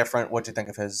hate, indifferent? What'd you think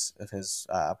of his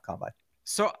combine?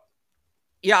 So,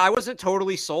 yeah, I wasn't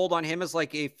totally sold on him as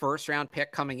a first round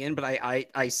pick coming in, but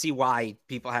I see why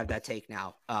people have that take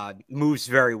now. Moves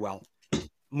very well.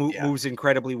 Moves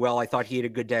incredibly well. I thought he had a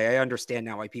good day. I understand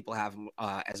now why people have him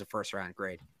as a first round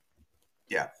grade.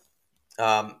 Yeah.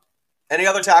 Any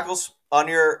other tackles on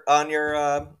your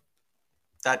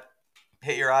that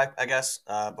hit your eye, I guess,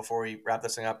 before we wrap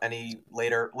this thing up? Any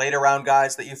later round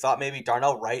guys that you thought maybe?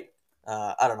 Darnell Wright?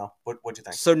 I don't know. What'd you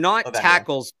think? So not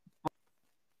tackles.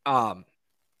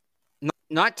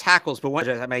 Not tackles, but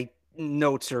my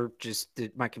notes are just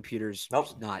that my computer's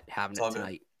not having it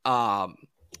tonight.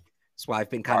 That's why I've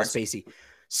been kind of spacey.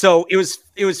 So it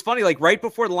was funny. Right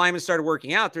before the linemen started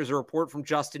working out, there's a report from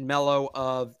Justin Mello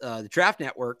of the Draft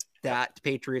Network that the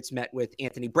Patriots met with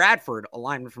Anthony Bradford, a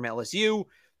lineman from LSU.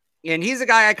 And he's a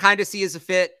guy I kind of see as a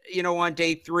fit, on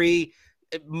day 3,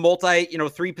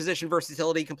 three position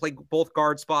versatility, can play both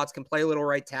guard spots, can play a little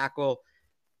right tackle.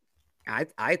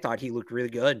 I thought he looked really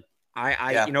good.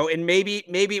 And maybe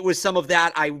it was some of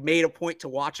that. I made a point to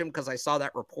watch him because I saw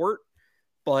that report,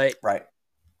 but right.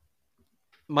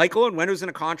 Michael and Wendo's in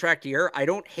a contract year. I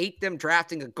don't hate them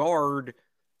drafting a guard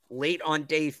late on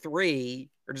day 3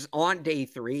 or just on day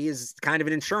 3 is kind of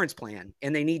an insurance plan,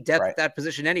 and they need depth at that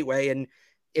position anyway. And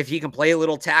if he can play a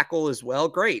little tackle as well,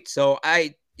 great. So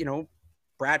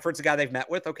Bradford's the guy they've met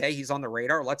with. Okay, he's on the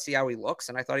radar. Let's see how he looks.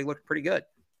 And I thought he looked pretty good.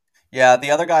 Yeah,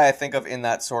 the other guy I think of in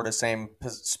that sort of same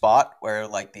spot where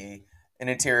an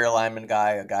interior lineman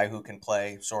guy, a guy who can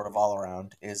play sort of all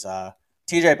around, is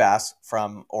TJ Bass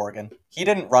from Oregon. He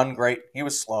didn't run great. He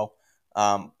was slow.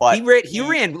 But he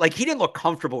ran he didn't look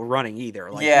comfortable running either.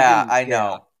 I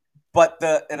know. But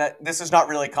this is not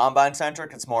really combine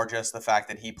centric. It's more just the fact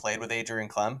that he played with Adrian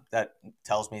Clem. That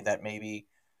tells me that maybe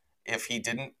if he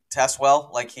didn't test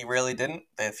well, like he really didn't,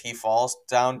 if he falls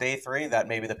down day 3, that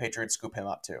maybe the Patriots scoop him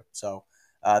up too. So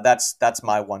that's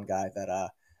my one guy that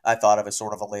I thought of as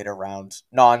sort of a later round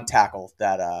non-tackle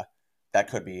that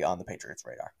could be on the Patriots'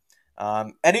 radar.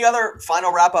 Any other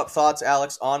final wrap-up thoughts,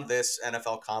 Alex, on this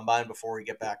NFL Combine before we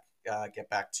get back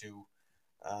to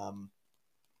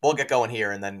we'll get going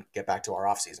here and then get back to our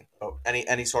offseason. Oh,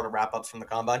 any sort of wrap-ups from the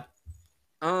Combine?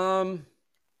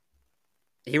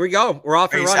 Here we go. We're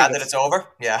off and running. Are you sad that it's over?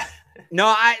 Yeah.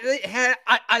 No,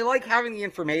 I like having the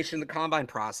information the Combine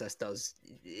process does.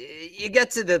 You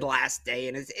get to the last day,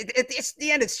 and it's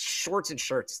the end. It's shorts and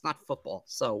shirts. It's not football.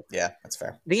 So yeah, that's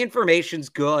fair. The information's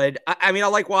good. I mean, I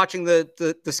like watching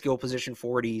the skill position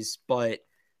 40s, but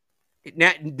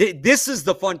Now, this is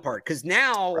the fun part because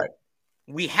now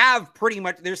we have pretty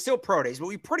much, there's still pro days, but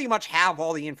we pretty much have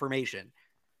all the information.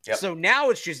 Yep. So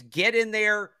now it's just get in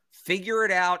there, figure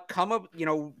it out, come up,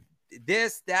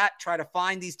 this, that, try to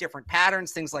find these different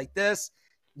patterns, things like this.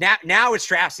 Now it's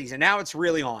draft season. Now it's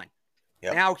really on.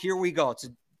 Yep. Now here we go. It's a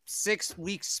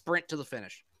 6-week sprint to the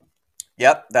finish.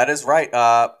 Yep, that is right.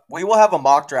 We will have a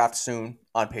mock draft soon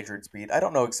on Patriots Beat. I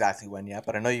don't know exactly when yet,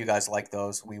 but I know you guys like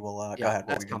those. We will go ahead.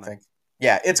 What do you think?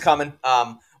 Yeah, it's coming.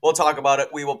 We'll talk about it.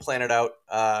 We will plan it out.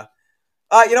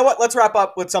 You know what? Let's wrap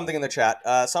up with something in the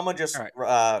chat. Someone just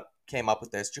came up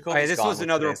with this. Jacoby's this was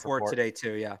another report today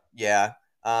too. Yeah. Yeah.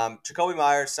 Jacoby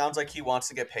Myers sounds like he wants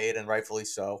to get paid, and rightfully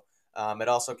so. It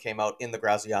also came out in the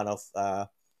Graziano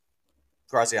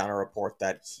report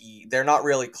that they're not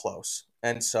really close,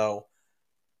 and so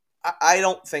I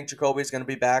don't think Jacoby's going to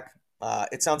be back.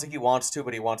 It sounds like he wants to,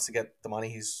 but he wants to get the money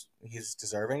he's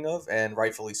deserving of, and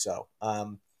rightfully so.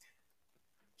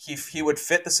 He would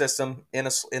fit the system in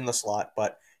the slot,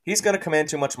 but he's going to command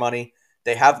too much money.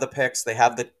 They have the picks. They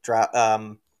have the draft.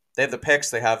 They have the picks.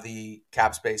 They have the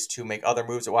cap space to make other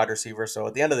moves at wide receiver. So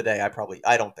at the end of the day,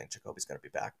 I don't think Jacoby's going to be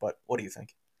back. But what do you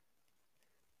think?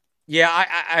 Yeah,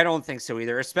 I don't think so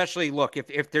either. Especially, look,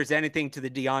 if there's anything to the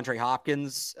DeAndre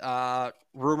Hopkins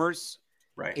rumors,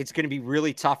 right, it's going to be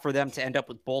really tough for them to end up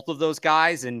with both of those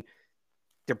guys, and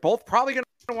they're both probably going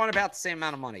to want about the same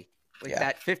amount of money, like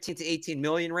that 15 to 18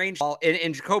 million range.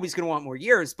 And Jacoby's going to want more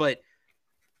years, but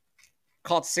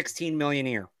call it 16 million a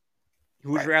year.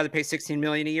 Who would you rather pay 16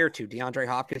 million a year to? DeAndre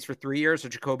Hopkins for 3 years or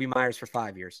Jacoby Myers for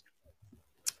 5 years?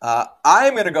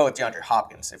 I'm going to go with DeAndre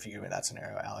Hopkins if you give me that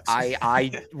scenario, Alex.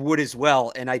 I would as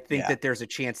well, and I think that there's a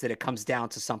chance that it comes down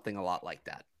to something a lot like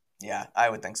that. Yeah, I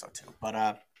would think so too.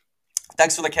 But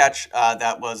thanks for the catch.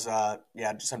 That was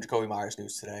just some Jacoby Myers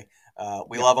news today.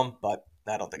 We love him, but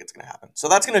I don't think it's going to happen. So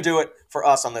that's going to do it for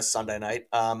us on this Sunday night.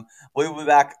 We'll be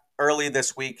back early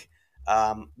this week.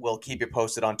 We'll keep you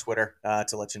posted on Twitter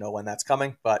to let you know when that's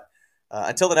coming. But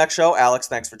until the next show, Alex,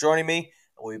 thanks for joining me.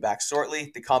 We'll be back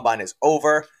shortly. The Combine is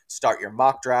over. Start your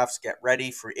mock drafts. Get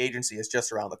ready. Free agency is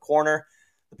just around the corner.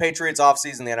 The Patriots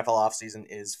offseason, the NFL offseason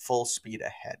is full speed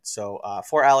ahead. So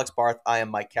for Alex Barth, I am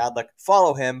Mike Kadlick.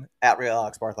 Follow him at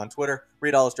RealAlexBarth on Twitter.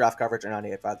 Read all his draft coverage at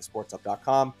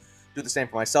 985thesportshub.com. Do the same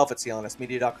for myself at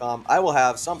clnsmedia.com. I will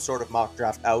have some sort of mock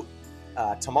draft out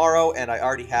tomorrow, and I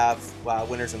already have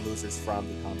winners and losers from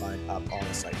the Combine up on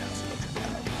the site now.